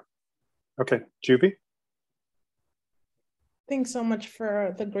later. Okay, Juvie? Thanks so much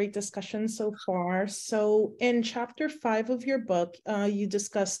for the great discussion so far. So in chapter 5 of your book, you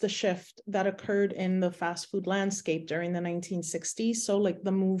discuss the shift that occurred in the fast food landscape during the 1960s. So like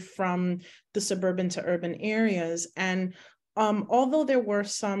the move from the suburban to urban areas. And although there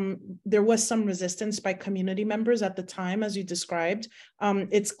was some resistance by community members at the time, as you described,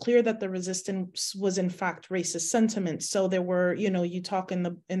 it's clear that the resistance was in fact racist sentiment. So there were, you talk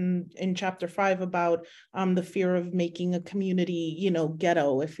in chapter 5 about the fear of making a community,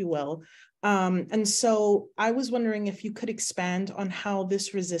 ghetto, if you will. And so I was wondering if you could expand on how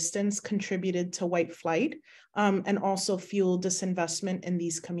this resistance contributed to white flight and also fueled disinvestment in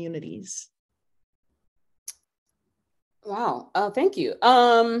these communities. Wow, thank you.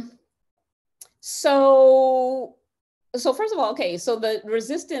 So first of all, okay, so the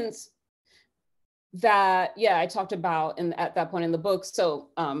resistance that, I talked about at that point in the book. So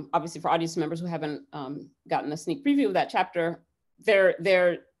obviously for audience members who haven't gotten a sneak preview of that chapter,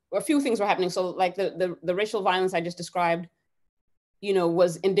 there a few things were happening. So like the racial violence I just described,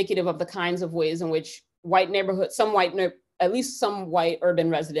 was indicative of the kinds of ways in which at least some white urban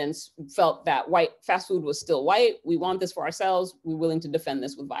residents felt that white fast food was still white. We want this for ourselves. We're willing to defend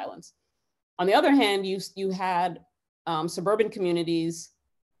this with violence. On the other hand, you had suburban communities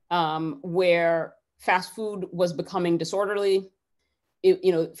where fast food was becoming disorderly.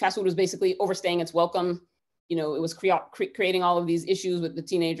 Fast food was basically overstaying its welcome. It was creating all of these issues with the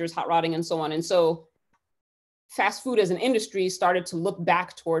teenagers, hot rodding and so on. And so fast food as an industry started to look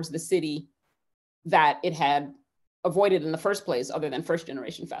back towards the city that it had avoided in the first place, other than first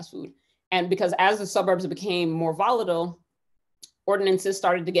generation fast food. And because as the suburbs became more volatile, ordinances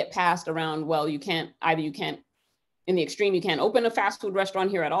started to get passed around, well, you can't, in the extreme, you can't open a fast food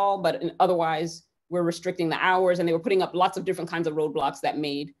restaurant here at all, but otherwise we're restricting the hours, and they were putting up lots of different kinds of roadblocks that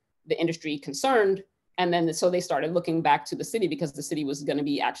made the industry concerned. And then so they started looking back to the city because the city was gonna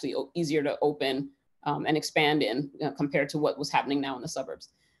be actually easier to open and expand in compared to what was happening now in the suburbs.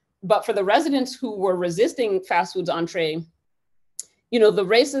 But for the residents who were resisting fast food's entree, the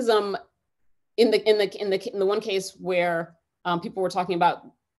racism in the one case where people were talking about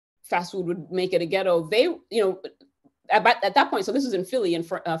fast food would make it a ghetto, they, at that point, so this is in Philly, in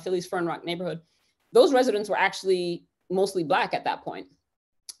Philly's Fern Rock neighborhood, those residents were actually mostly Black at that point.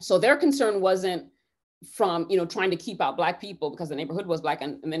 So their concern wasn't from, trying to keep out Black people because the neighborhood was Black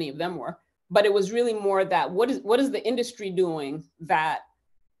and many of them were, but it was really more that what is the industry doing that,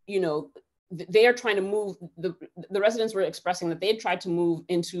 they are trying to move, the residents were expressing that they had tried to move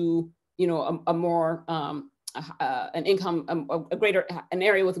into, a more, an income, an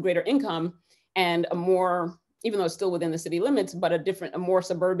area with a greater income and a more, even though it's still within the city limits, but a more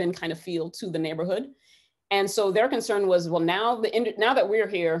suburban kind of feel to the neighborhood. And so their concern was, well, now that we're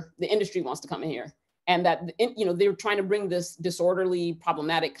here, the industry wants to come in here. And that, they were trying to bring this disorderly,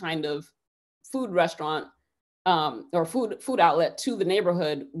 problematic kind of food restaurant or food outlet to the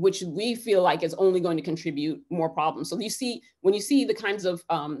neighborhood, which we feel like is only going to contribute more problems. So when you see the kinds of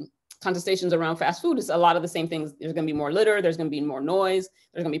contestations around fast food, it's a lot of the same things. There's going to be more litter, there's going to be more noise,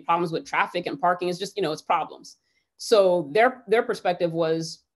 there's going to be problems with traffic and parking. It's just, it's problems. So their perspective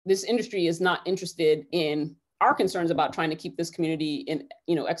was, this industry is not interested in our concerns about trying to keep this community in,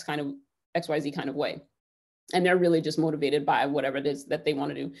 XYZ kind of way. And they're really just motivated by whatever it is that they want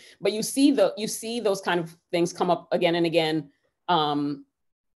to do. But you see those kind of things come up again and again.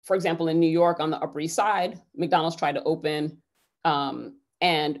 For example, in New York on the Upper East Side, McDonald's tried to open,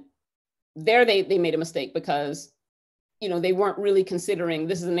 and there they made a mistake because, you know, they weren't really considering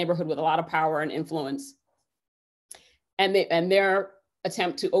this is a neighborhood with a lot of power and influence, and their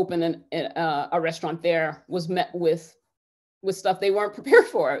attempt to open a restaurant there was met with stuff they weren't prepared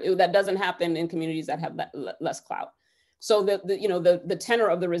for. That doesn't happen in communities that have less clout. So the tenor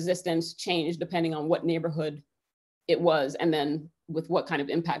of the resistance changed depending on what neighborhood it was, and then with what kind of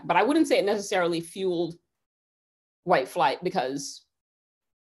impact. But I wouldn't say it necessarily fueled white flight, because,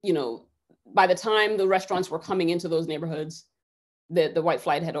 you know, by the time the restaurants were coming into those neighborhoods, the white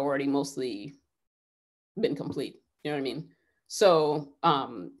flight had already mostly been complete. You know what I mean? So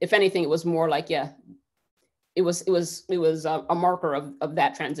if anything, it was more like, yeah, it was a marker of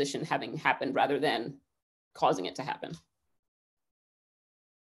that transition having happened rather than causing it to happen.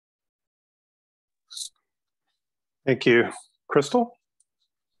 Thank you. Crystal?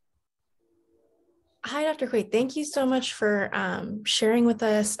 Hi, Dr. Kwate. Thank you so much for sharing with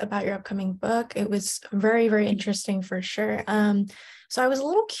us about your upcoming book. It was very, very interesting for sure. So I was a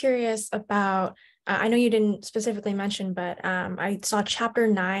little curious about, I know you didn't specifically mention, but I saw chapter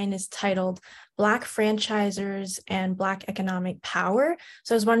 9 is titled Black Franchisors and Black Economic Power.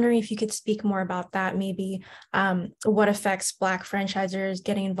 So I was wondering if you could speak more about that, maybe what affects Black franchisors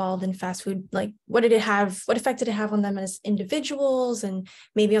getting involved in fast food, like what effect did it have on them as individuals, and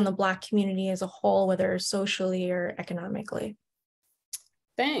maybe on the Black community as a whole, whether socially or economically?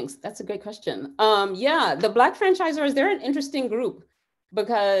 Thanks, that's a great question. Yeah, the Black franchisors, they're an interesting group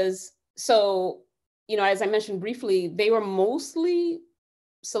because, so, you know, as I mentioned briefly, they were mostly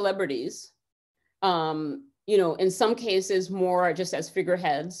celebrities, you know, in some cases more just as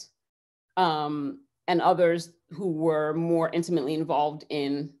figureheads, and others who were more intimately involved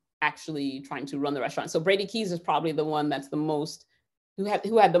in actually trying to run the restaurant. So Brady Keys is probably the one that's the most, who had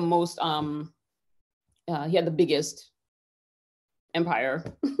the most, he had the biggest empire,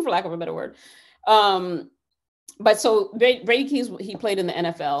 for lack of a better word. But so Brady Keys, he played in the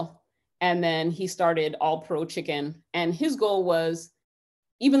NFL. And then he started All Pro Chicken. And his goal was,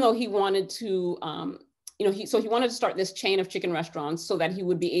 even though he wanted to, you know, he wanted to start this chain of chicken restaurants so that he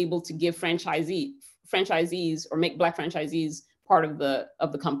would be able to give franchisees or make Black franchisees part of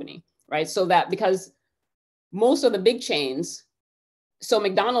the company, right? So that, because most of the big chains, so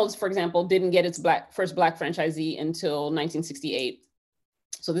McDonald's, for example, didn't get its first Black franchisee until 1968.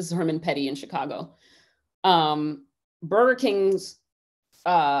 So this is Herman Petty in Chicago. Burger King's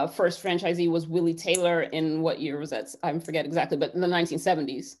first franchisee was Willie Taylor in, what year was that? I forget exactly, but in the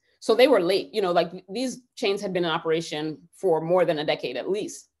 1970s. So they were late, you know, like these chains had been in operation for more than a decade at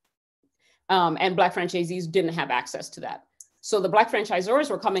least. And Black franchisees didn't have access to that. So the Black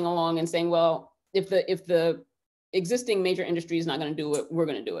franchisors were coming along and saying, well, if the existing major industry is not going to do it, we're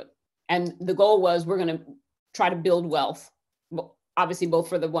going to do it. And the goal was, we're going to try to build wealth, obviously both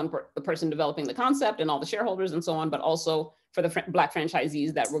for the person developing the concept and all the shareholders and so on, but also for the Black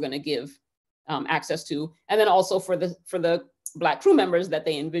franchisees that we're going to give access to, and then also for the Black crew members that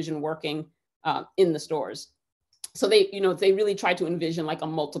they envision working in the stores. So they really tried to envision like a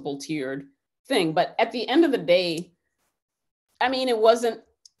multiple tiered thing. But at the end of the day, I mean, it wasn't,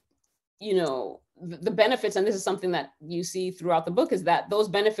 you know, the benefits, and this is something that you see throughout the book, is that those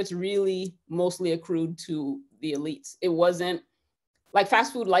benefits really mostly accrued to the elites. It wasn't like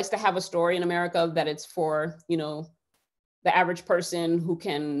fast food likes to have a story in America that it's for, you know, the average person who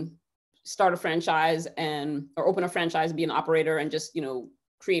can start a franchise or open a franchise, be an operator, and just, you know,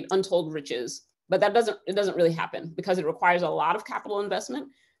 create untold riches. But it doesn't really happen, because it requires a lot of capital investment,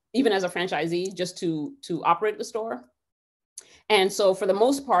 even as a franchisee, just to operate the store. And so for the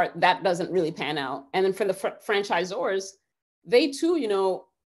most part, that doesn't really pan out. And then for the franchisors, they too, you know,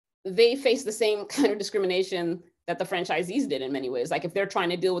 they face the same kind of discrimination that the franchisees did in many ways. Like if they're trying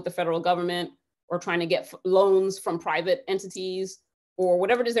to deal with the federal government, or trying to get loans from private entities, or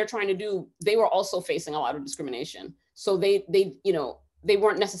whatever it is they're trying to do, they were also facing a lot of discrimination. So they you know, they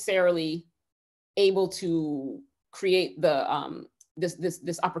weren't necessarily able to create the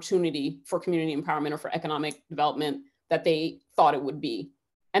this opportunity for community empowerment or for economic development that they thought it would be.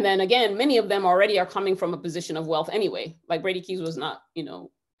 And then again, many of them already are coming from a position of wealth anyway. Like Brady Keys was not, you know,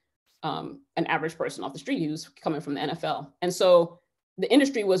 an average person off the street. He was coming from the NFL. And so the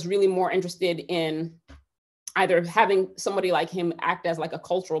industry was really more interested in either having somebody like him act as like a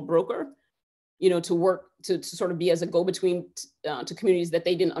cultural broker, you know, to work to sort of be as a go-between to communities that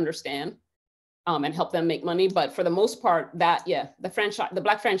they didn't understand, and help them make money. But for the most part, that, yeah, the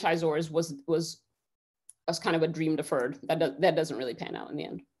Black franchisors was as kind of a dream deferred that doesn't really pan out in the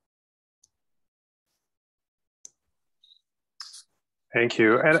end. Thank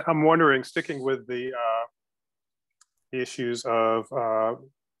you. And I'm wondering, sticking with the issues of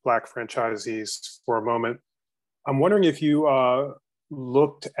Black franchisees for a moment, I'm wondering if you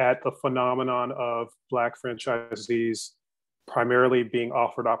looked at the phenomenon of Black franchisees primarily being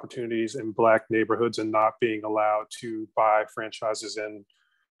offered opportunities in Black neighborhoods and not being allowed to buy franchises in,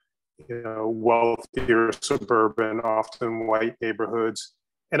 you know, wealthier suburban, often white neighborhoods,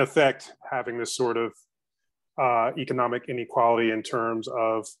 in effect having this sort of economic inequality in terms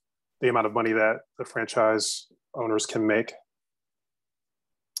of the amount of money that the franchise owners can make.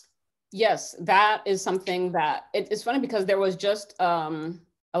 Yes, that is something that it's funny because there was just a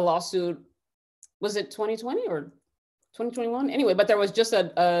lawsuit. Was it 2020 or 2021? Anyway, but there was just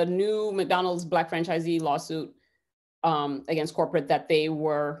a new McDonald's Black franchisee lawsuit against corporate that they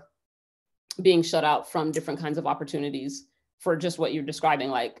were being shut out from different kinds of opportunities for just what you're describing,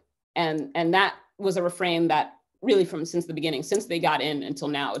 like, and that was a refrain that really since the beginning, since they got in until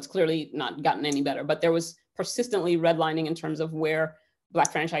now, it's clearly not gotten any better, but there was persistently redlining in terms of where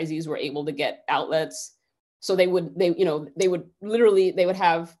Black franchisees were able to get outlets. So they would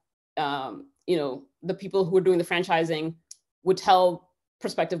have, the people who were doing the franchising would tell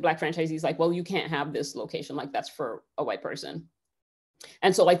prospective Black franchisees like, well, you can't have this location, like that's for a white person.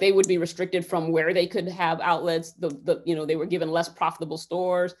 And so like they would be restricted from where they could have outlets. They were given less profitable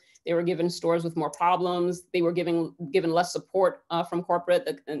stores. They were given stores with more problems. They were given less support from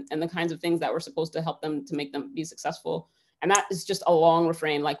corporate and the kinds of things that were supposed to help them to make them be successful. And that is just a long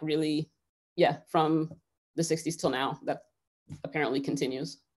refrain, like really, yeah, from the 60s till now, that apparently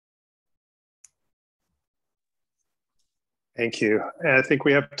continues. Thank you. And I think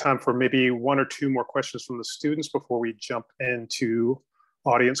we have time for maybe one or two more questions from the students before we jump into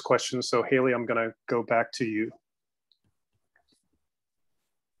audience questions. So Hailey, I'm gonna go back to you.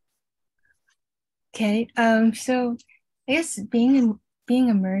 Okay, so I guess being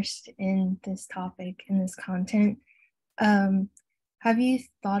immersed in this topic, in this content, have you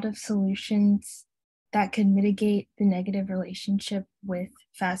thought of solutions that could mitigate the negative relationship with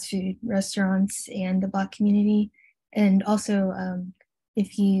fast food restaurants and the Black community? And also,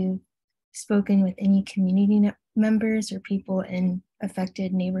 if you've spoken with any community members or people in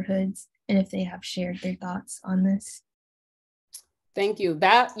affected neighborhoods, and if they have shared their thoughts on this? Thank you.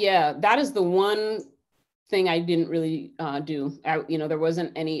 That is the one thing I didn't really do. There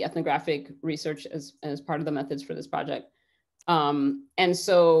wasn't any ethnographic research as part of the methods for this project. And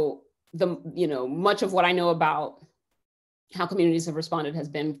so much of what I know about how communities have responded has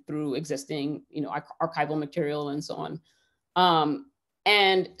been through existing, archival material and so on.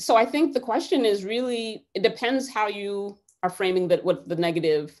 And so I think the question is really, it depends how you are framing what the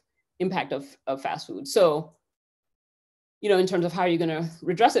negative impact of fast food. So, in terms of how you're going to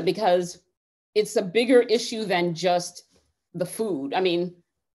redress it, because it's a bigger issue than just the food. I mean,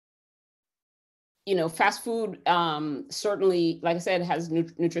 fast food certainly, like I said, has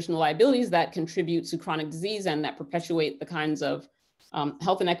nutritional liabilities that contribute to chronic disease and that perpetuate the kinds of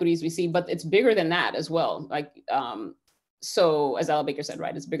health inequities we see, but it's bigger than that as well. Like, so as Ella Baker said,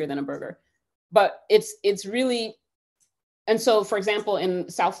 right, it's bigger than a burger, but it's really, and so for example, in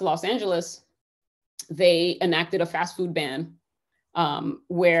South Los Angeles, they enacted a fast food ban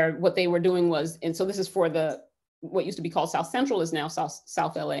where what they were doing was, and so this is for what used to be called South Central is now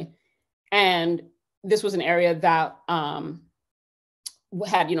South LA. And this was an area that had,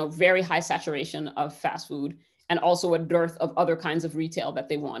 very high saturation of fast food and also a dearth of other kinds of retail that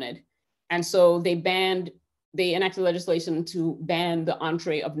they wanted. And so they enacted legislation to ban the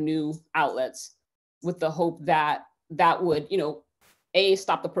entree of new outlets with the hope that that would, A,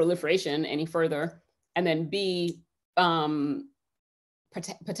 stop the proliferation any further, and then B,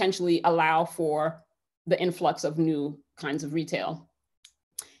 potentially allow for the influx of new kinds of retail.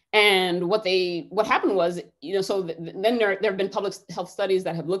 And what happened was, so then there have been public health studies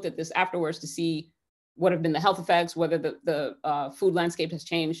that have looked at this afterwards to see what have been the health effects, whether the food landscape has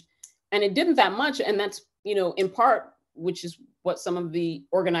changed. And it didn't that much. And that's, in part, which is what some of the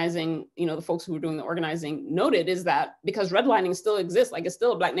organizing, the folks who were doing the organizing noted, is that because redlining still exists, like it's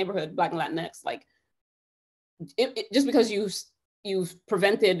still a Black neighborhood, Black and Latinx, like just because you've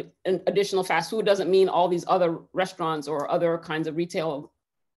prevented an additional fast food doesn't mean all these other restaurants or other kinds of retail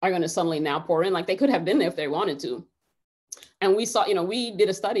are going to suddenly now pour in. Like they could have been there if they wanted to. And we saw, we did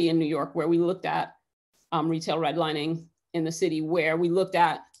a study in New York where we looked at retail redlining in the city, where we looked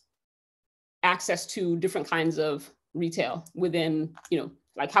at access to different kinds of retail within,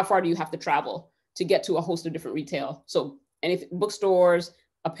 like how far do you have to travel to get to a host of different retail? So anything, bookstores,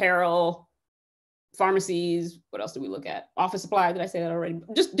 apparel, pharmacies. What else did we look at? Office supply, did I say that already?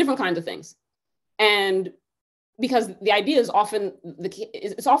 Just different kinds of things. And because the idea is often,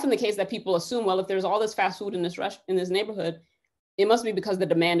 it's often the case that people assume, well, if there's all this fast food in this neighborhood, it must be because the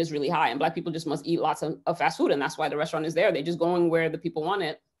demand is really high and Black people just must eat lots of fast food, and that's why the restaurant is there. They're just going where the people want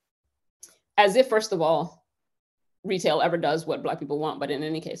it. As if, first of all, retail ever does what Black people want, but in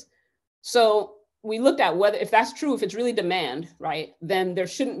any case. So we looked at whether, if that's true, if it's really demand, right, then there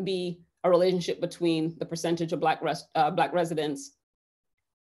shouldn't be a relationship between the percentage of Black residents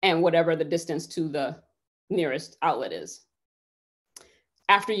and whatever the distance to the nearest outlet is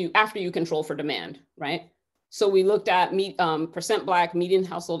after you control for demand, right? So we looked at percent Black, median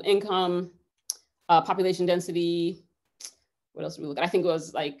household income, population density. What else did we look at? I think it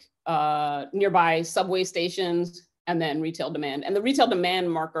was like nearby subway stations, and then retail demand. And the retail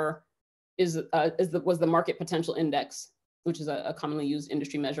demand marker was the market potential index, which is a commonly used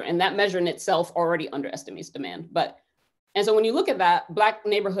industry measure. And that measure in itself already underestimates demand. And so when you look at that, Black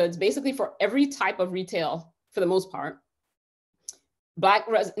neighborhoods, basically for every type of retail, for the most part, Black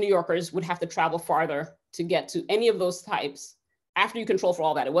New Yorkers would have to travel farther to get to any of those types after you control for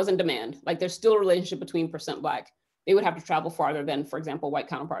all that. It wasn't demand. Like, there's still a relationship between percent Black. They would have to travel farther than, for example, white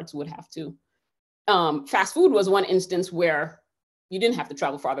counterparts would have to. Fast food was one instance where you didn't have to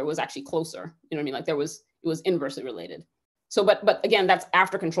travel farther. It was actually closer. You know what I mean? Like, it was inversely related. So, but again, that's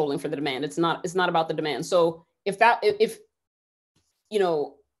after controlling for the demand. It's not about the demand. So if you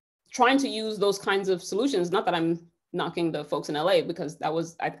know, trying to use those kinds of solutions, not that I'm knocking the folks in LA, because that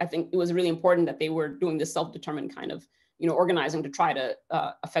was, I think it was really important that they were doing this self-determined kind of, you know, organizing to try to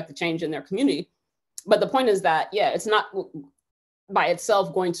affect the change in their community. But the point is that, yeah, it's not by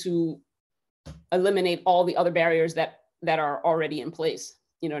itself going to eliminate all the other barriers that are already in place.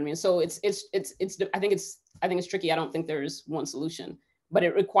 You know what I mean? So I think it's tricky. I don't think there's one solution, but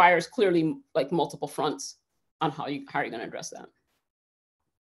it requires clearly like multiple fronts on how are you going to address that.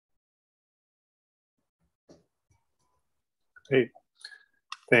 Great,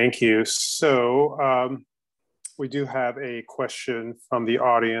 thank you. So we do have a question from the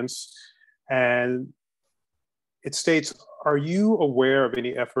audience, and it states, are you aware of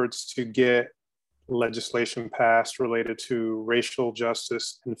any efforts to get legislation passed related to racial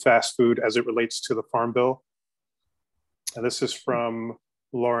justice and fast food as it relates to the Farm Bill? And this is from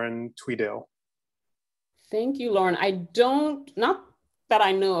Lauren Tweedale. Thank you, Lauren. Not that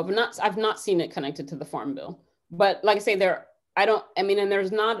I know of, I've not seen it connected to the Farm Bill. But like I say, and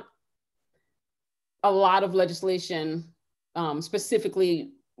there's not a lot of legislation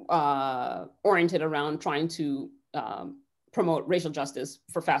specifically oriented around trying to promote racial justice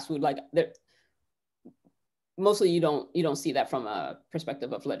for fast food. Like, mostly you don't see that from a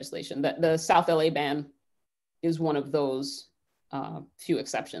perspective of legislation. The South LA ban is one of those few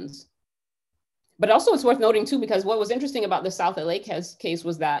exceptions. But also it's worth noting too, because what was interesting about the South LA case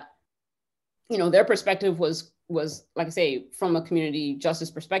was that, you know, their perspective was, like I say, from a community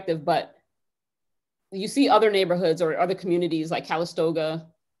justice perspective, but you see other neighborhoods or other communities like Calistoga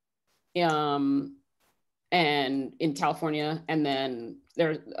and in California, and then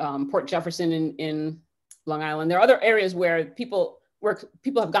there's Port Jefferson in Long Island. There are other areas where people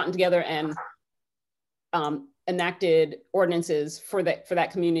have gotten together and enacted ordinances for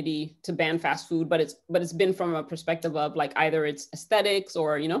that community to ban fast food, but it's been from a perspective of like either it's aesthetics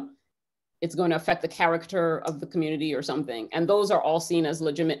or, you know, it's going to affect the character of the community or something. And those are all seen as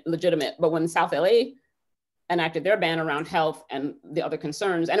legitimate. But when South LA enacted their ban around health and the other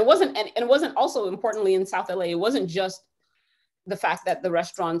concerns, and it wasn't also importantly in South LA, it wasn't just the fact that the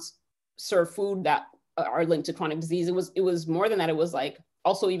restaurants serve food that are linked to chronic disease. It was more than that. It was like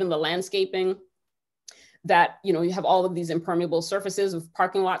also even the landscaping, that, you know, you have all of these impermeable surfaces of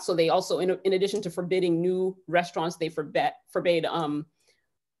parking lots. So they also, in addition to forbidding new restaurants, they forbade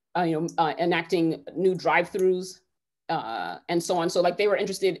enacting new drive-throughs and so on. So like they were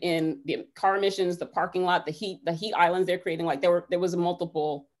interested in the car emissions, the parking lot, the heat islands they're creating. Like there were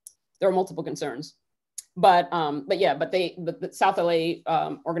multiple concerns. But the South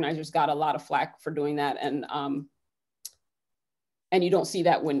LA organizers got a lot of flack for doing that, and you don't see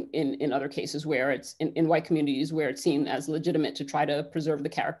that when in other cases where it's in white communities where it's seen as legitimate to try to preserve the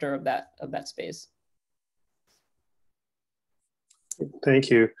character of that space. Thank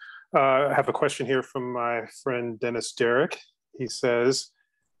you. I have a question here from my friend Dennis Derrick. He says,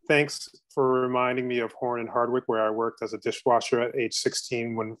 thanks for reminding me of Horn and Hardwick, where I worked as a dishwasher at age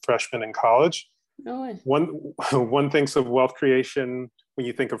 16 when freshman in college. No way. One thinks of wealth creation when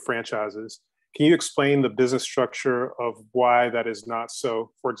you think of franchises. Can you explain the business structure of why that is not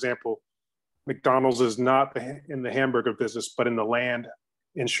so? For example, McDonald's is not in the hamburger business, but in the land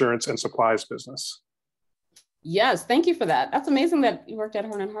insurance, and supplies business. Yes, thank you for that. That's amazing that you worked at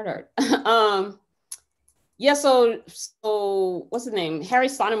Horn and Hardart. Yeah, so what's his name? Harry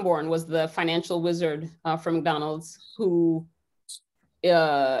Sonnenborn was the financial wizard from McDonald's who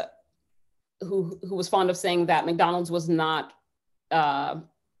was fond of saying that McDonald's was not a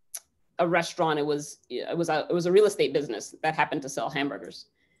restaurant. It was a real estate business that happened to sell hamburgers.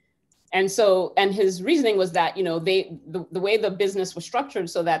 And his reasoning was that, you know, the way the business was structured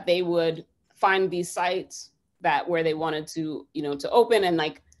so that they would find these sites where they wanted to, you know, to open, and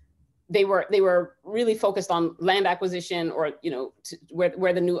like they were really focused on land acquisition, or, you know,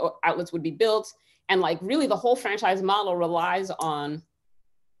 where the new outlets would be built. And like really the whole franchise model relies on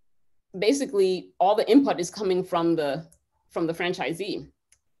basically all the input is coming from the franchisee. You know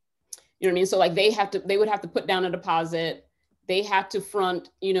what I mean? So like they would have to put down a deposit. They had to front,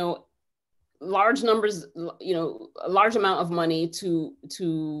 you know, large numbers, you know, a large amount of money to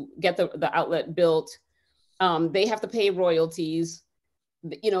get the outlet built. They have to pay royalties.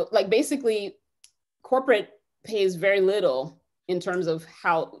 You know, like basically corporate pays very little in terms of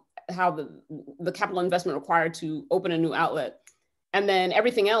how the capital investment required to open a new outlet. And then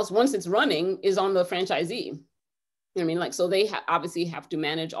everything else, once it's running, is on the franchisee. You know what I mean? Like, so they obviously have to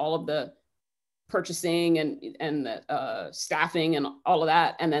manage all of the purchasing and the staffing and all of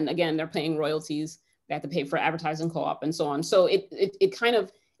that. And then again, they're paying royalties. They have to pay for advertising co-op and so on. So it kind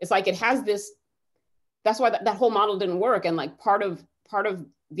of, it's like it has this, that's why that whole model didn't work. And like part of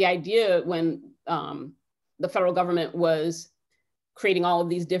the idea when the federal government was creating all of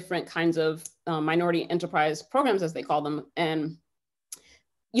these different kinds of minority enterprise programs, as they call them. And,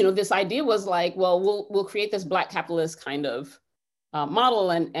 you know, this idea was like, well, we'll create this Black capitalist kind of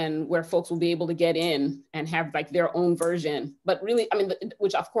model and where folks will be able to get in and have like their own version. But really, I mean,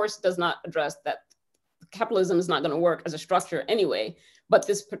 which of course does not address that capitalism is not going to work as a structure anyway. But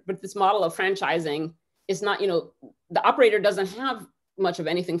this model of franchising is not, you know, the operator doesn't have much of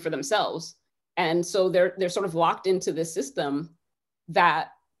anything for themselves. And so they're sort of locked into this system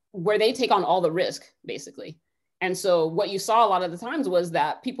where they take on all the risk, basically. And so what you saw a lot of the times was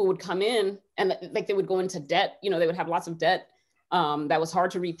that people would come in and like they would go into debt, you know, they would have lots of debt that was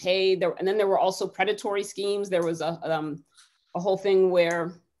hard to repay. And then there were also predatory schemes. There was a whole thing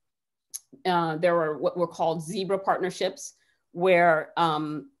where there were what were called zebra partnerships, where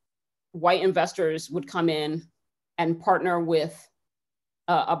white investors would come in and partner with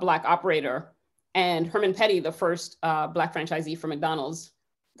a Black operator. And Herman Petty, the first Black franchisee for McDonald's,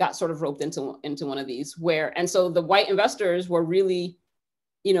 got sort of roped into one of these and so the white investors were really,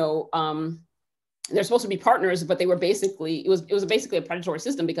 you know, they're supposed to be partners, but they were basically, it was basically a predatory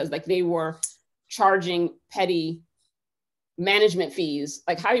system because like they were charging petty management fees.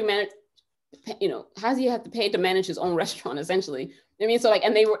 Like how do you manage, you know, how does he have to pay to manage his own restaurant essentially? I mean, so like,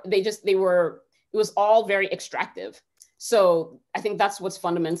 and it was all very extractive. So I think that's what's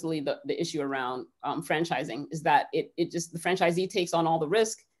fundamentally the issue around franchising is that the franchisee takes on all the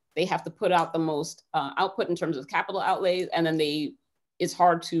risk. They have to put out the most output in terms of capital outlays, and then it's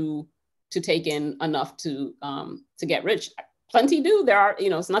hard to take in enough to get rich. Plenty do. There are, you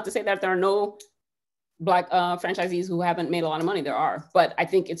know, it's not to say that there are no Black franchisees who haven't made a lot of money. There are, but I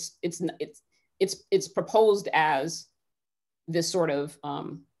think it's proposed as this sort of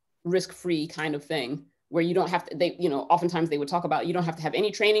risk-free kind of thing, where you don't have to, you know, oftentimes they would talk about, you don't have to have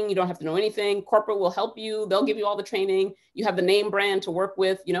any training, you don't have to know anything, corporate will help you, they'll give you all the training, you have the name brand to work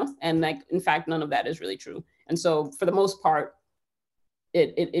with, you know, and like, in fact, none of that is really true. And so for the most part,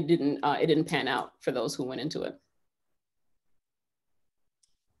 it didn't pan out for those who went into it.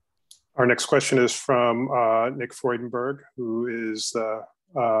 Our next question is from Nick Freudenberg, who is the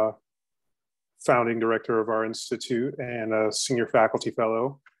founding director of our institute and a senior faculty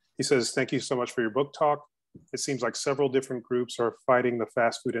fellow. He says, thank you so much for your book talk. It seems like several different groups are fighting the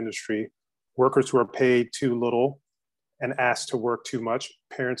fast food industry. Workers who are paid too little and asked to work too much,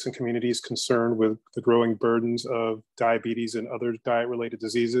 parents and communities concerned with the growing burdens of diabetes and other diet-related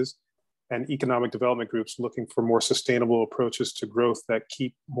diseases, and economic development groups looking for more sustainable approaches to growth that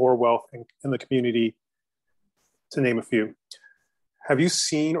keep more wealth in the community, to name a few. Have you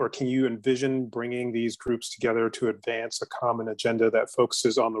seen or can you envision bringing these groups together to advance a common agenda that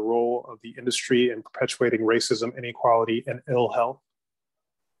focuses on the role of the industry in perpetuating racism, inequality, and ill health?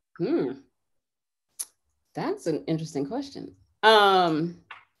 That's an interesting question. You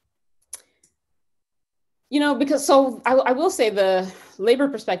know, because so I will say the labor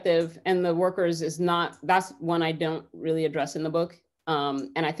perspective and the workers that's one I don't really address in the book.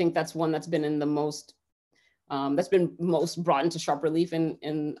 And I think that's one that's been most brought into sharp relief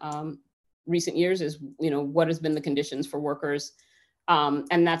in recent years is, you know, what has been the conditions for workers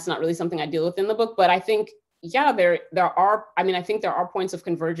And that's not really something I deal with in the book, but I think, yeah, there are, I mean, I think there are points of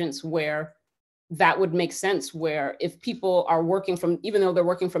convergence where that would make sense, where if people are working from, even though they're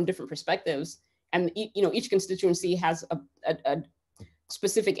working from different perspectives, and each constituency has a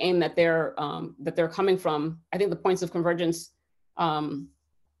specific aim that they're coming from. I think the points of convergence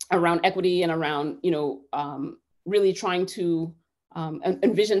around equity and around really trying to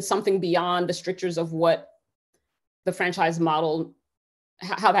envision something beyond the strictures of what the franchise model,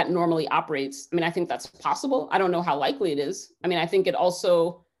 how that normally operates. I mean, I think that's possible. I don't know how likely it is. I mean, I think it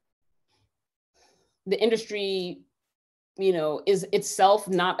also, the industry, is itself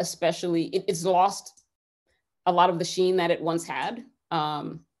not especially, it's lost a lot of the sheen that it once had.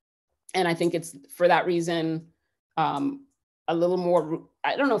 And I think it's for that reason, a little more,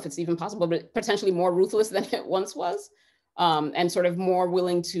 I don't know if it's even possible, but potentially more ruthless than it once was, and sort of more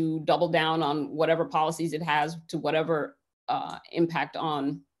willing to double down on whatever policies it has to whatever impact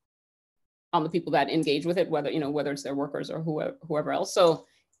on the people that engage with it, whether it's their workers or whoever else. So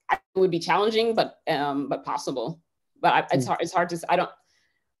it would be challenging, but possible. But it's hard to.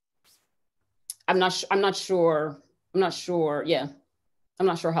 I'm not sure. Yeah, I'm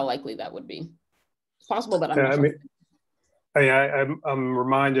not sure how likely that would be. It's possible, but I'm not sure. I'm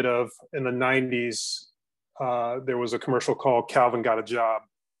reminded of in the 90s, there was a commercial called Calvin Got a Job,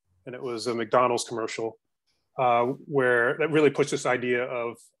 and it was a McDonald's commercial where that really pushed this idea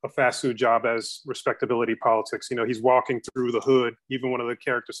of a fast food job as respectability politics. He's walking through the hood. Even one of the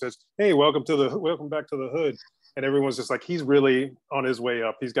characters says, "Hey, welcome back to the hood." And everyone's just like, he's really on his way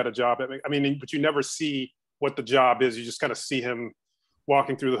up. He's got a job. But you never see what the job is. You just kind of see him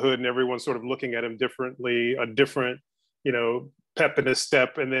walking through the hood, and everyone's sort of looking at him differently, a different, pep in his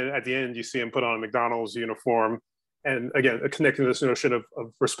step. And then at the end, you see him put on a McDonald's uniform. And again, connecting this notion of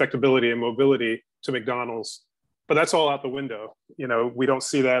respectability and mobility to McDonald's. But that's all out the window. We don't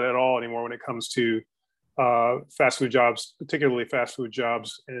see that at all anymore when it comes to fast food jobs, particularly fast food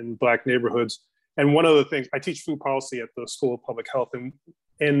jobs in Black neighborhoods. And one of the things, I teach food policy at the School of Public Health, and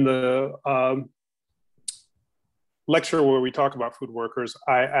in the lecture where we talk about food workers,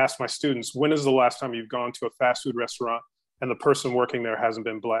 I ask my students, when is the last time you've gone to a fast food restaurant and the person working there hasn't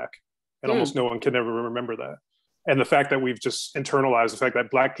been Black? And almost no one can ever remember that. And the fact that we've just internalized the fact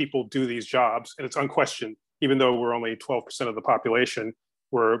that Black people do these jobs, and it's unquestioned, even though we're only 12% of the population,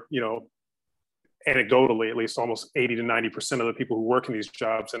 we're, anecdotally, at least almost 80 to 90% of the people who work in these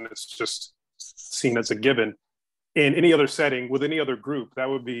jobs, and it's just seen as a given. In any other setting, with any other group, that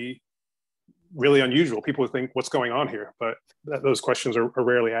would be really unusual. People would think, what's going on here? But those questions are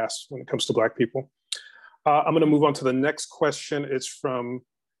rarely asked when it comes to Black people. I'm going to move on to the next question. It's from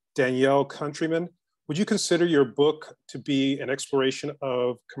Danielle Countryman. Would you consider your book to be an exploration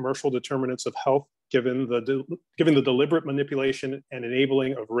of commercial determinants of health, given the deliberate manipulation and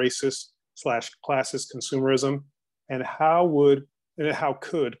enabling of racist/classist consumerism? And how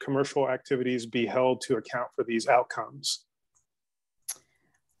could commercial activities be held to account for these outcomes?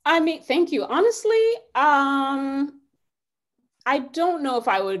 I mean, thank you. Honestly, I don't know if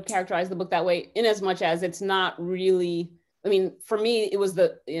I would characterize the book that way, in as much as it's not really, I mean, for me, it was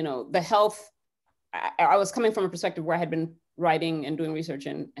the health. I was coming from a perspective where I had been writing and doing research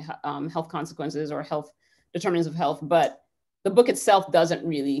in health consequences or health determinants of health, but the book itself doesn't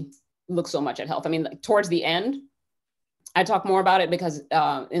really look so much at health. I mean, towards the end, I talk more about it because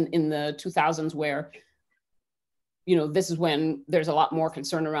in the 2000s, where this is when there's a lot more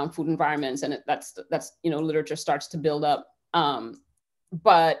concern around food environments, and that's literature starts to build up.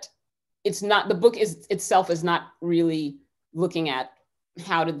 But it's not, the book itself is not really looking at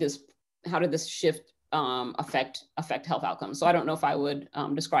how did this shift affect health outcomes. So I don't know if I would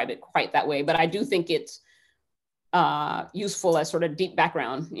describe it quite that way, but I do think it's useful as sort of deep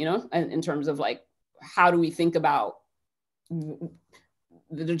background, in terms of like, how do we think about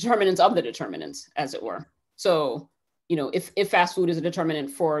the determinants of the determinants, as it were. So, if fast food is a determinant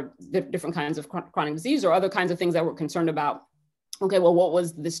for different kinds of chronic disease or other kinds of things that we're concerned about, okay, well, what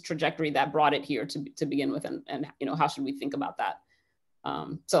was this trajectory that brought it here to begin with, and how should we think about that?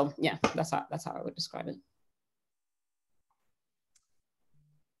 So yeah, that's how I would describe it.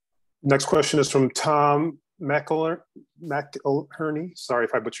 Next question is from Tom McElherney. Sorry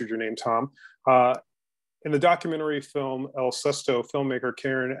if I butchered your name, Tom. In the documentary film El Cesto, filmmaker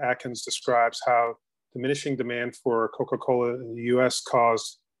Karen Atkins describes how diminishing demand for Coca-Cola in the US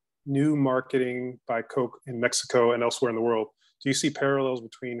caused new marketing by Coke in Mexico and elsewhere in the world. Do you see parallels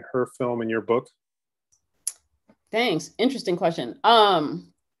between her film and your book? Thanks. Interesting question.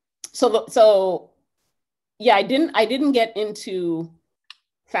 So yeah, I didn't get into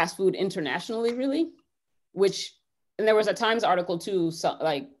fast food internationally, really, which and there was a Times article too, so,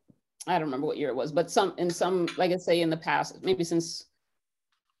 like, I don't remember what year it was, but in some, like I say in the past, maybe since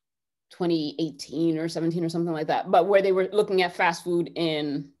 2018 or 17 or something like that, but where they were looking at fast food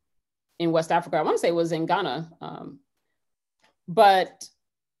in West Africa. I want to say it was in Ghana.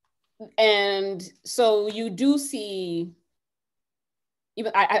 And so you do see,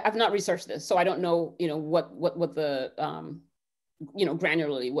 even I've not researched this, so I don't know, what the,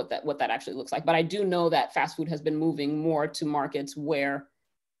 granularly what that actually looks like. But I do know that fast food has been moving more to markets where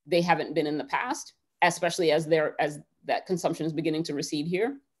they haven't been in the past, especially as that consumption is beginning to recede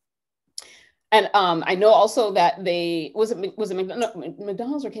here. And I know also that was it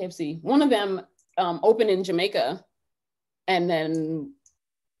McDonald's or KFC? One of them opened in Jamaica, and then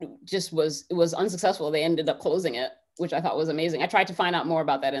it was unsuccessful. They ended up closing it, which I thought was amazing. I tried to find out more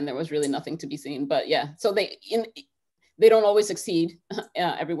about that, and there was really nothing to be seen. But yeah, so they don't always succeed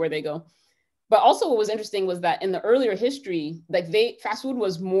everywhere they go. But also what was interesting was that in the earlier history, like fast food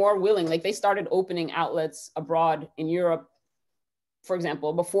was more willing, like they started opening outlets abroad in Europe, for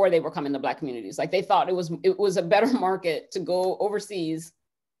example, before they were coming to Black communities. Like they thought it was a better market to go overseas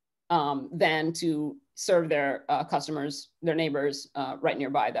than to serve their customers, their neighbors right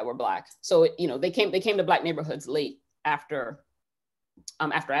nearby that were Black. So they came to Black neighborhoods late after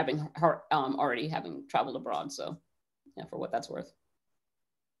already having traveled abroad. So yeah, for what that's worth.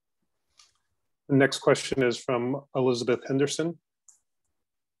 The next question is from Elizabeth Henderson.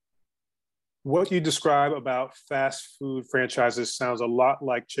 What you describe about fast food franchises sounds a lot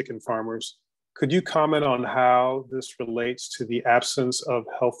like chicken farmers. Could you comment on how this relates to the absence of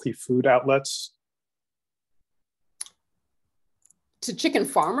healthy food outlets? To chicken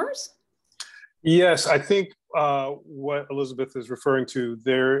farmers? Yes, I think what Elizabeth is referring to,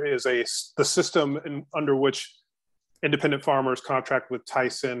 there is the system under which independent farmers contract with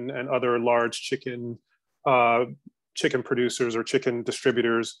Tyson and other large chicken producers or chicken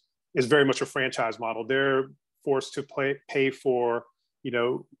distributors is very much a franchise model. They're forced to pay for,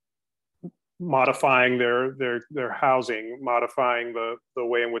 modifying their housing, modifying the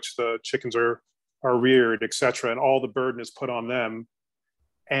way in which the chickens are reared, et cetera, and all the burden is put on them.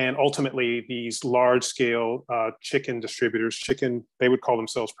 And ultimately, these large-scale chicken distributors, they would call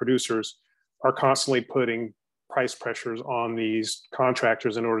themselves producers, are constantly putting price pressures on these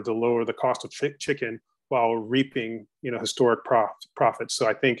contractors in order to lower the cost of chicken while reaping, historic profits. So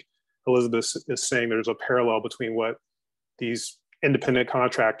I think Elizabeth is saying there's a parallel between what these independent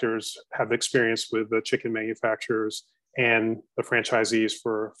contractors have experienced with the chicken manufacturers and the franchisees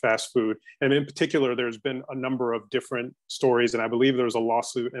for fast food. And in particular, there's been a number of different stories, and I believe there's a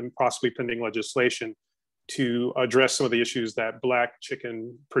lawsuit and possibly pending legislation to address some of the issues that Black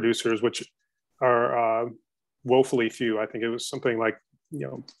chicken producers, which are woefully few, I think it was something like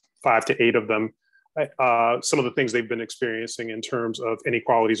 5 to 8 of them, some of the things they've been experiencing in terms of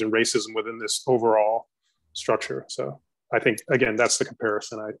inequalities and racism within this overall structure. So I think, again, that's the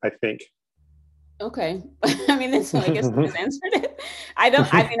comparison, I think. Okay. I mean, so I guess you just answered it.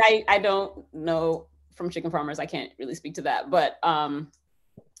 I don't know from chicken farmers. I can't really speak to that. But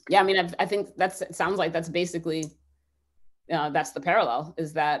yeah, I mean, I think it sounds like that's basically, that's the parallel,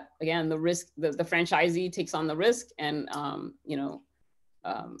 is that, again, the risk, the franchisee takes on the risk, and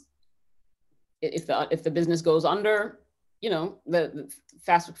if the business goes under, the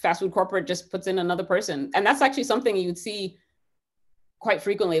fast food corporate just puts in another person. And that's actually something you'd see quite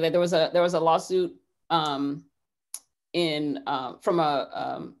frequently. That there was a lawsuit from an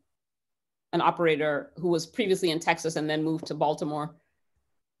operator who was previously in Texas and then moved to Baltimore,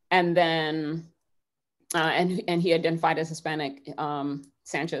 and then and he identified as Hispanic.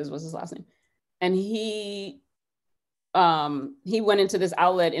 Sanchez was his last name, and he went into this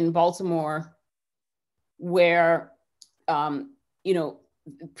outlet in Baltimore where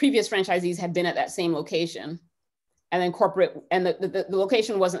previous franchisees had been at that same location. And then corporate, and the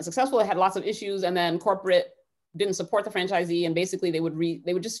location wasn't successful. It had lots of issues, and then corporate didn't support the franchisee, and basically they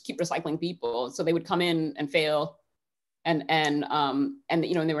would just keep recycling people. So they would come in and fail, and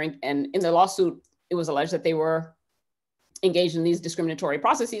they were in the lawsuit, it was alleged that they were engaged in these discriminatory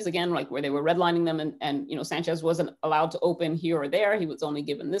processes, again, like where they were redlining them, and Sanchez wasn't allowed to open here or there. He was only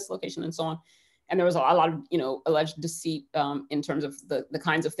given this location and so on. And there was a lot of alleged deceit in terms of the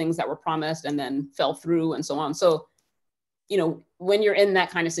kinds of things that were promised and then fell through and so on. So when you're in that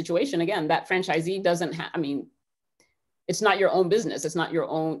kind of situation, again, that franchisee doesn't have, it's not your own business. It's not your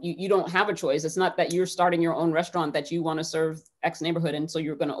own, you don't have a choice. It's not that you're starting your own restaurant that you want to serve X neighborhood. And so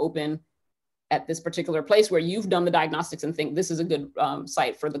you're going to open at this particular place where you've done the diagnostics and think this is a good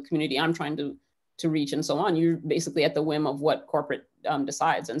site for the community I'm trying to reach and so on. You're basically at the whim of what corporate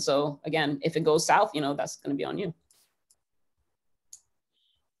decides. And so again, if it goes south, that's going to be on you.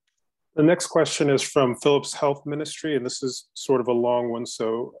 The next question is from Phillips Health Ministry, and this is sort of a long one,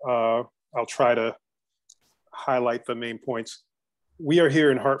 so I'll try to highlight the main points. We are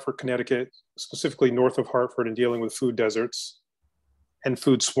here in Hartford, Connecticut, specifically north of Hartford, and dealing with food deserts and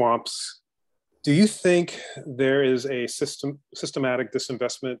food swamps. Do you think there is a systematic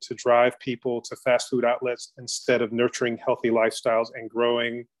disinvestment to drive people to fast food outlets instead of nurturing healthy lifestyles and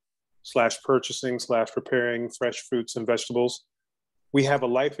growing / purchasing / preparing fresh fruits and vegetables? We have a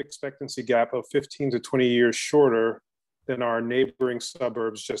life expectancy gap of 15 to 20 years shorter than our neighboring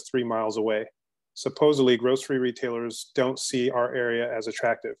suburbs just 3 miles away. Supposedly, grocery retailers don't see our area as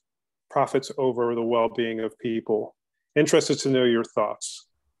attractive. Profits over the well-being of people. Interested to know your thoughts.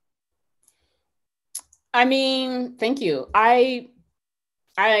 I mean, thank you. I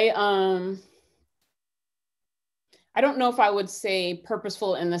don't know if I would say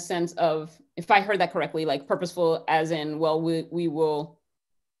purposeful in the sense of, if I heard that correctly, like purposeful as in, well, we will,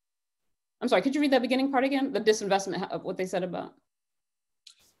 I'm sorry, could you read that beginning part again? The disinvestment of what they said about?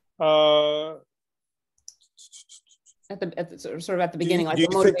 At the sort of at the beginning. Do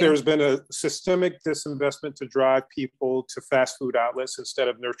you think there's been a systemic disinvestment to drive people to fast food outlets instead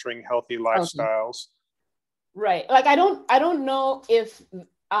of nurturing healthy lifestyles? Okay. Right, like I don't know if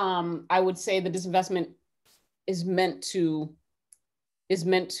I would say the disinvestment is meant to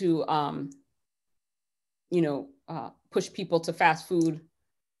push people to fast food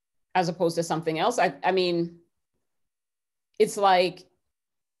as opposed to something else. I mean, it's like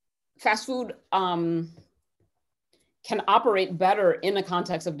fast food can operate better in the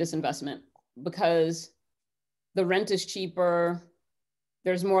context of disinvestment because the rent is cheaper,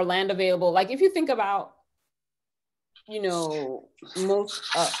 there's more land available. Like if you think about, most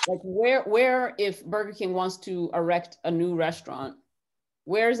like where if Burger King wants to erect a new restaurant,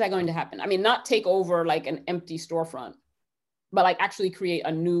 where is that going to happen? I mean, not take over like an empty storefront, but like actually create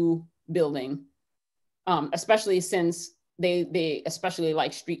a new building, especially since they especially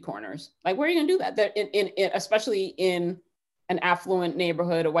like street corners. Like, where are you gonna do that? That in especially in an affluent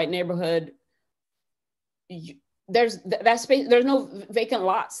neighborhood, a white neighborhood, there's that space. There's no vacant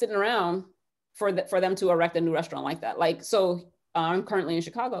lot sitting around for them to erect a new restaurant like that. Like, so I'm currently in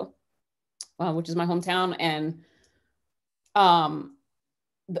Chicago, which is my hometown, and on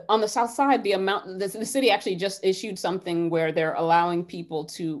the South Side, the city actually just issued something where they're allowing people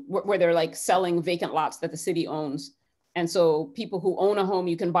to, where they're like selling vacant lots that the city owns. And so people who own a home,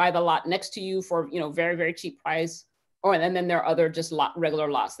 you can buy the lot next to you for, very, very cheap price. And then there are other just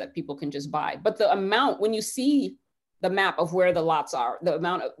regular lots that people can just buy. But the amount, when you see the map of where the lots are, the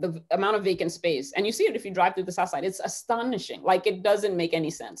amount of vacant space, and you see it if you drive through the South Side, it's astonishing. Like, it doesn't make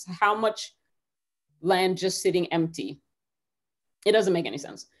any sense. How much land just sitting empty? It doesn't make any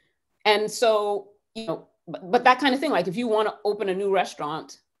sense. And so, but that kind of thing, like if you want to open a new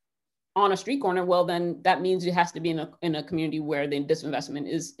restaurant on a street corner, well, then that means it has to be in a community where the disinvestment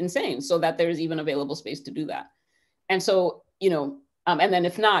is insane, so that there's even available space to do that. And so, and then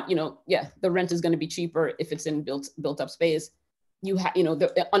if not, the rent is going to be cheaper if it's in built up space.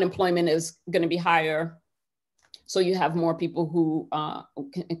 The unemployment is going to be higher, so you have more people who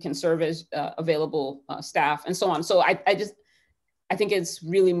can serve as available staff and so on. So I think it's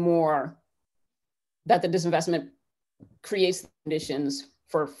really more that the disinvestment creates conditions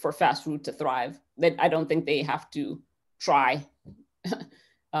for fast food to thrive. That I don't think they have to try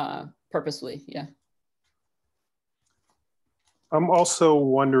purposely. Yeah. I'm also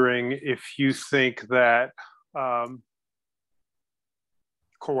wondering if you think that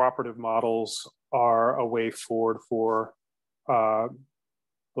cooperative models are a way forward for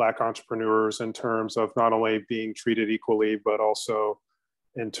Black entrepreneurs in terms of not only being treated equally, but also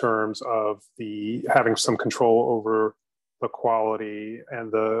in terms of having some control over the quality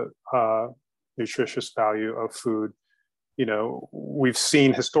and the nutritious value of food. We've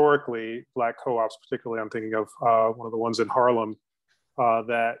seen historically Black co-ops, particularly I'm thinking of one of the ones in Harlem,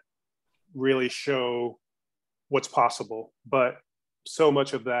 that really show what's possible. But so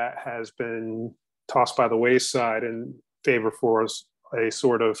much of that has been tossed by the wayside in favor for a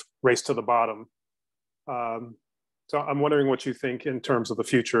sort of race to the bottom. So I'm wondering what you think in terms of the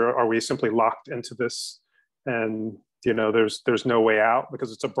future. Are we simply locked into this and there's no way out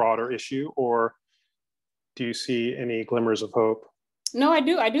because it's a broader issue, or do you see any glimmers of hope? No, I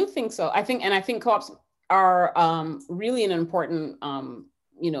do think so. I think co-ops are really an important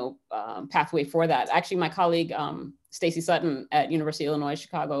pathway for that. Actually, my colleague Stacy Sutton at University of Illinois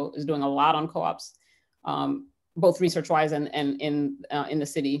Chicago is doing a lot on co-ops, both research-wise and in the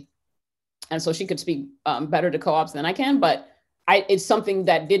city. And so she could speak better to co-ops than I can, but it's something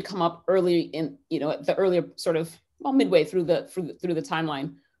that did come up early in, the earlier sort of, midway through the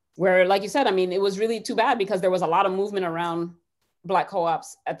timeline, where, like you said, I mean, it was really too bad because there was a lot of movement around Black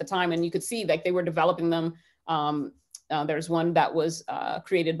co-ops at the time, and you could see like they were developing them. There's one that was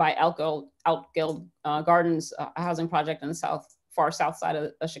created by Outgill Gardens, a housing project in the far south side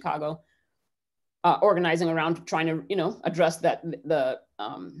of Chicago, organizing around trying to, you know, address the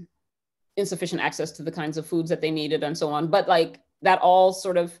insufficient access to the kinds of foods that they needed and so on. But like that all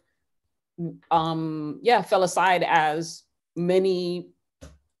sort of, fell aside as many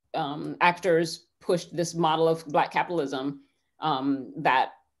actors pushed this model of Black capitalism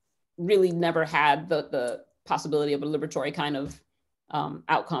that really never had the possibility of a liberatory kind of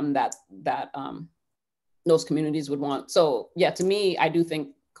outcome that those communities would want. So yeah, to me, I do think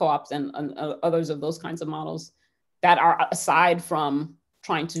co-ops and others of those kinds of models that are aside from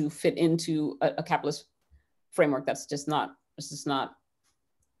trying to fit into a capitalist framework that's just not,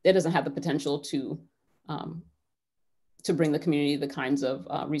 it doesn't have the potential to bring the community the kinds of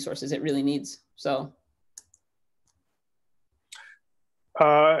resources it really needs. So.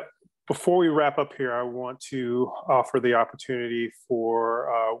 Before we wrap up here, I want to offer the opportunity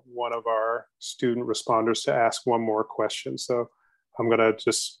for one of our student responders to ask one more question. So I'm gonna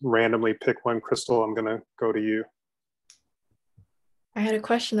just randomly pick one. Crystal, I'm gonna go to you. I had a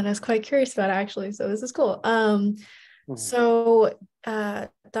question that I was quite curious about actually, so this is cool. So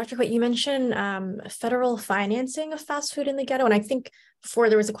Dr. Kwate, you mentioned federal financing of fast food in the ghetto. And I think before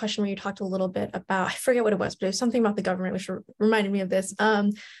there was a question where you talked a little bit about, I forget what it was, but it was something about the government, which reminded me of this.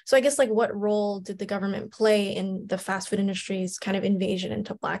 So I guess like what role did the government play in the fast food industry's kind of invasion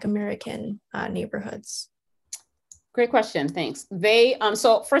into Black American neighborhoods? Great question, thanks. They,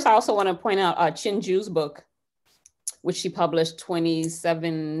 so first I also want to point out Chin Ju's book, which she published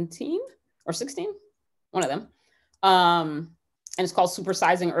 2017 or 16, one of them. And it's called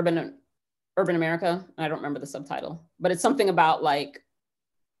Supersizing Urban America. I don't remember the subtitle, but it's something about like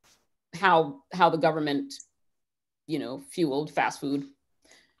how the government, you know, fueled fast food.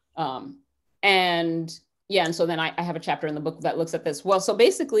 And so then I have a chapter in the book that looks at this. Well, so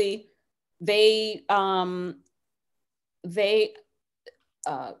basically they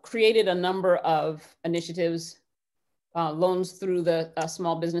created a number of initiatives, loans through the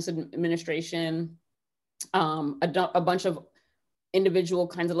Small Business Administration, a bunch of individual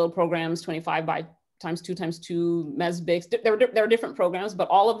kinds of little programs, 25 by times 2 MESBICs. There were different programs, but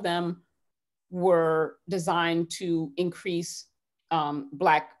all of them were designed to increase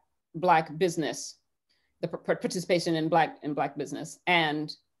Black business, the participation in Black business.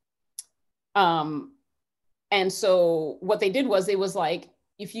 And so what they did was, it was like,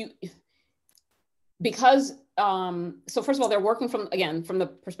 so first of all, they're working from the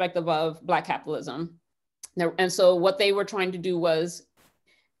perspective of Black capitalism. And so what they were trying to do was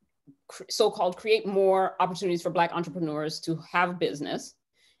so-called create more opportunities for Black entrepreneurs to have business.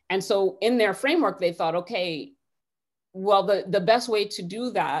 And so in their framework, they thought, okay, well, the best way to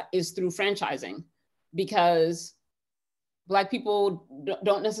do that is through franchising, because Black people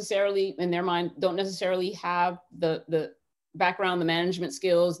don't necessarily, in their mind, don't necessarily have the background, the management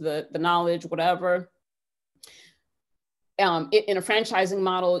skills, the knowledge, whatever. In a franchising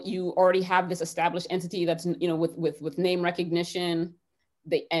model, you already have this established entity that's, you know, with name recognition,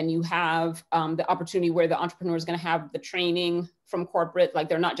 and you have the opportunity where the entrepreneur is going to have the training from corporate, like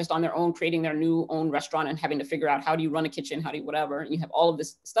they're not just on their own creating their new own restaurant and having to figure out how do you run a kitchen, how do you whatever, and you have all of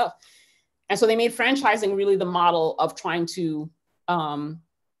this stuff. And so they made franchising really the model of trying to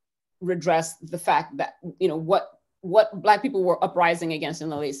redress the fact that, you know, what Black people were uprising against in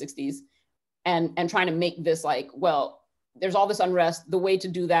the late 60s, and trying to make this like, well, there's all this unrest. The way to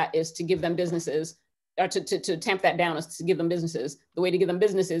do that is to give them businesses, or to tamp that down is to give them businesses. The way to give them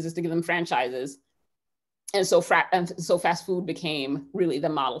businesses is to give them franchises. And so fast food became really the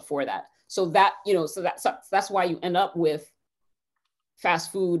model for that. So that, you know, so that's why you end up with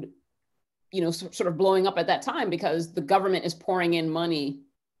fast food, you know, sort of blowing up at that time, because the government is pouring in money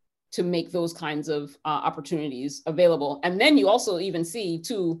to make those kinds of opportunities available. And then you also even see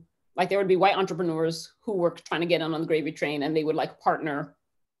too, like there would be white entrepreneurs who were trying to get on the gravy train, and they would like partner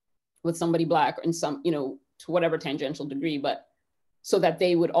with somebody Black in some, you know, to whatever tangential degree, but so that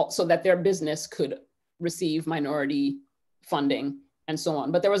they would so that their business could receive minority funding and so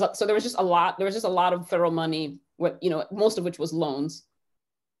on. But there was just a lot of federal money, you know, most of which was loans,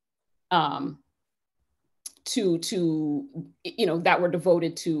 to you know, that were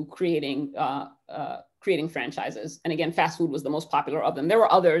devoted to creating franchises. And again, fast food was the most popular of them. There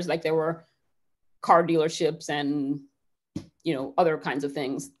were others, like there were car dealerships and, you know, other kinds of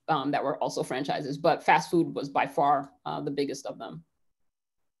things that were also franchises, but fast food was by far the biggest of them.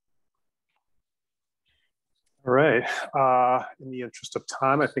 All right. In the interest of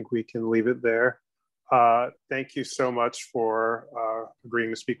time, I think we can leave it there. Thank you so much for agreeing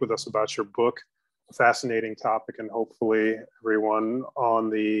to speak with us about your book. A fascinating topic, and hopefully everyone on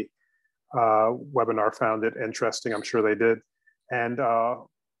the webinar found it interesting. I'm sure they did. And all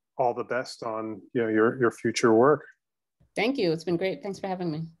the best on your future work. Thank you. It's been great. Thanks for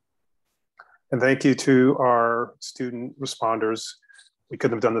having me. And thank you to our student responders. We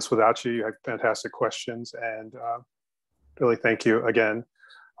couldn't have done this without you. You had fantastic questions, and really thank you again.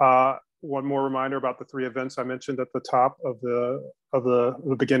 One more reminder about the 3 events I mentioned at the top of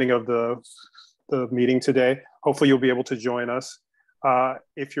the beginning of the meeting today. Hopefully you'll be able to join us.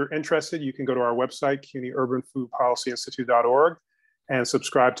 If you're interested, you can go to our website, cunyurbanfoodpolicyinstitute.org, and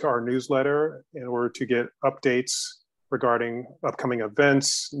subscribe to our newsletter in order to get updates regarding upcoming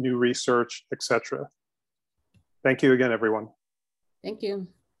events, new research, etc. Thank you again, everyone. Thank you.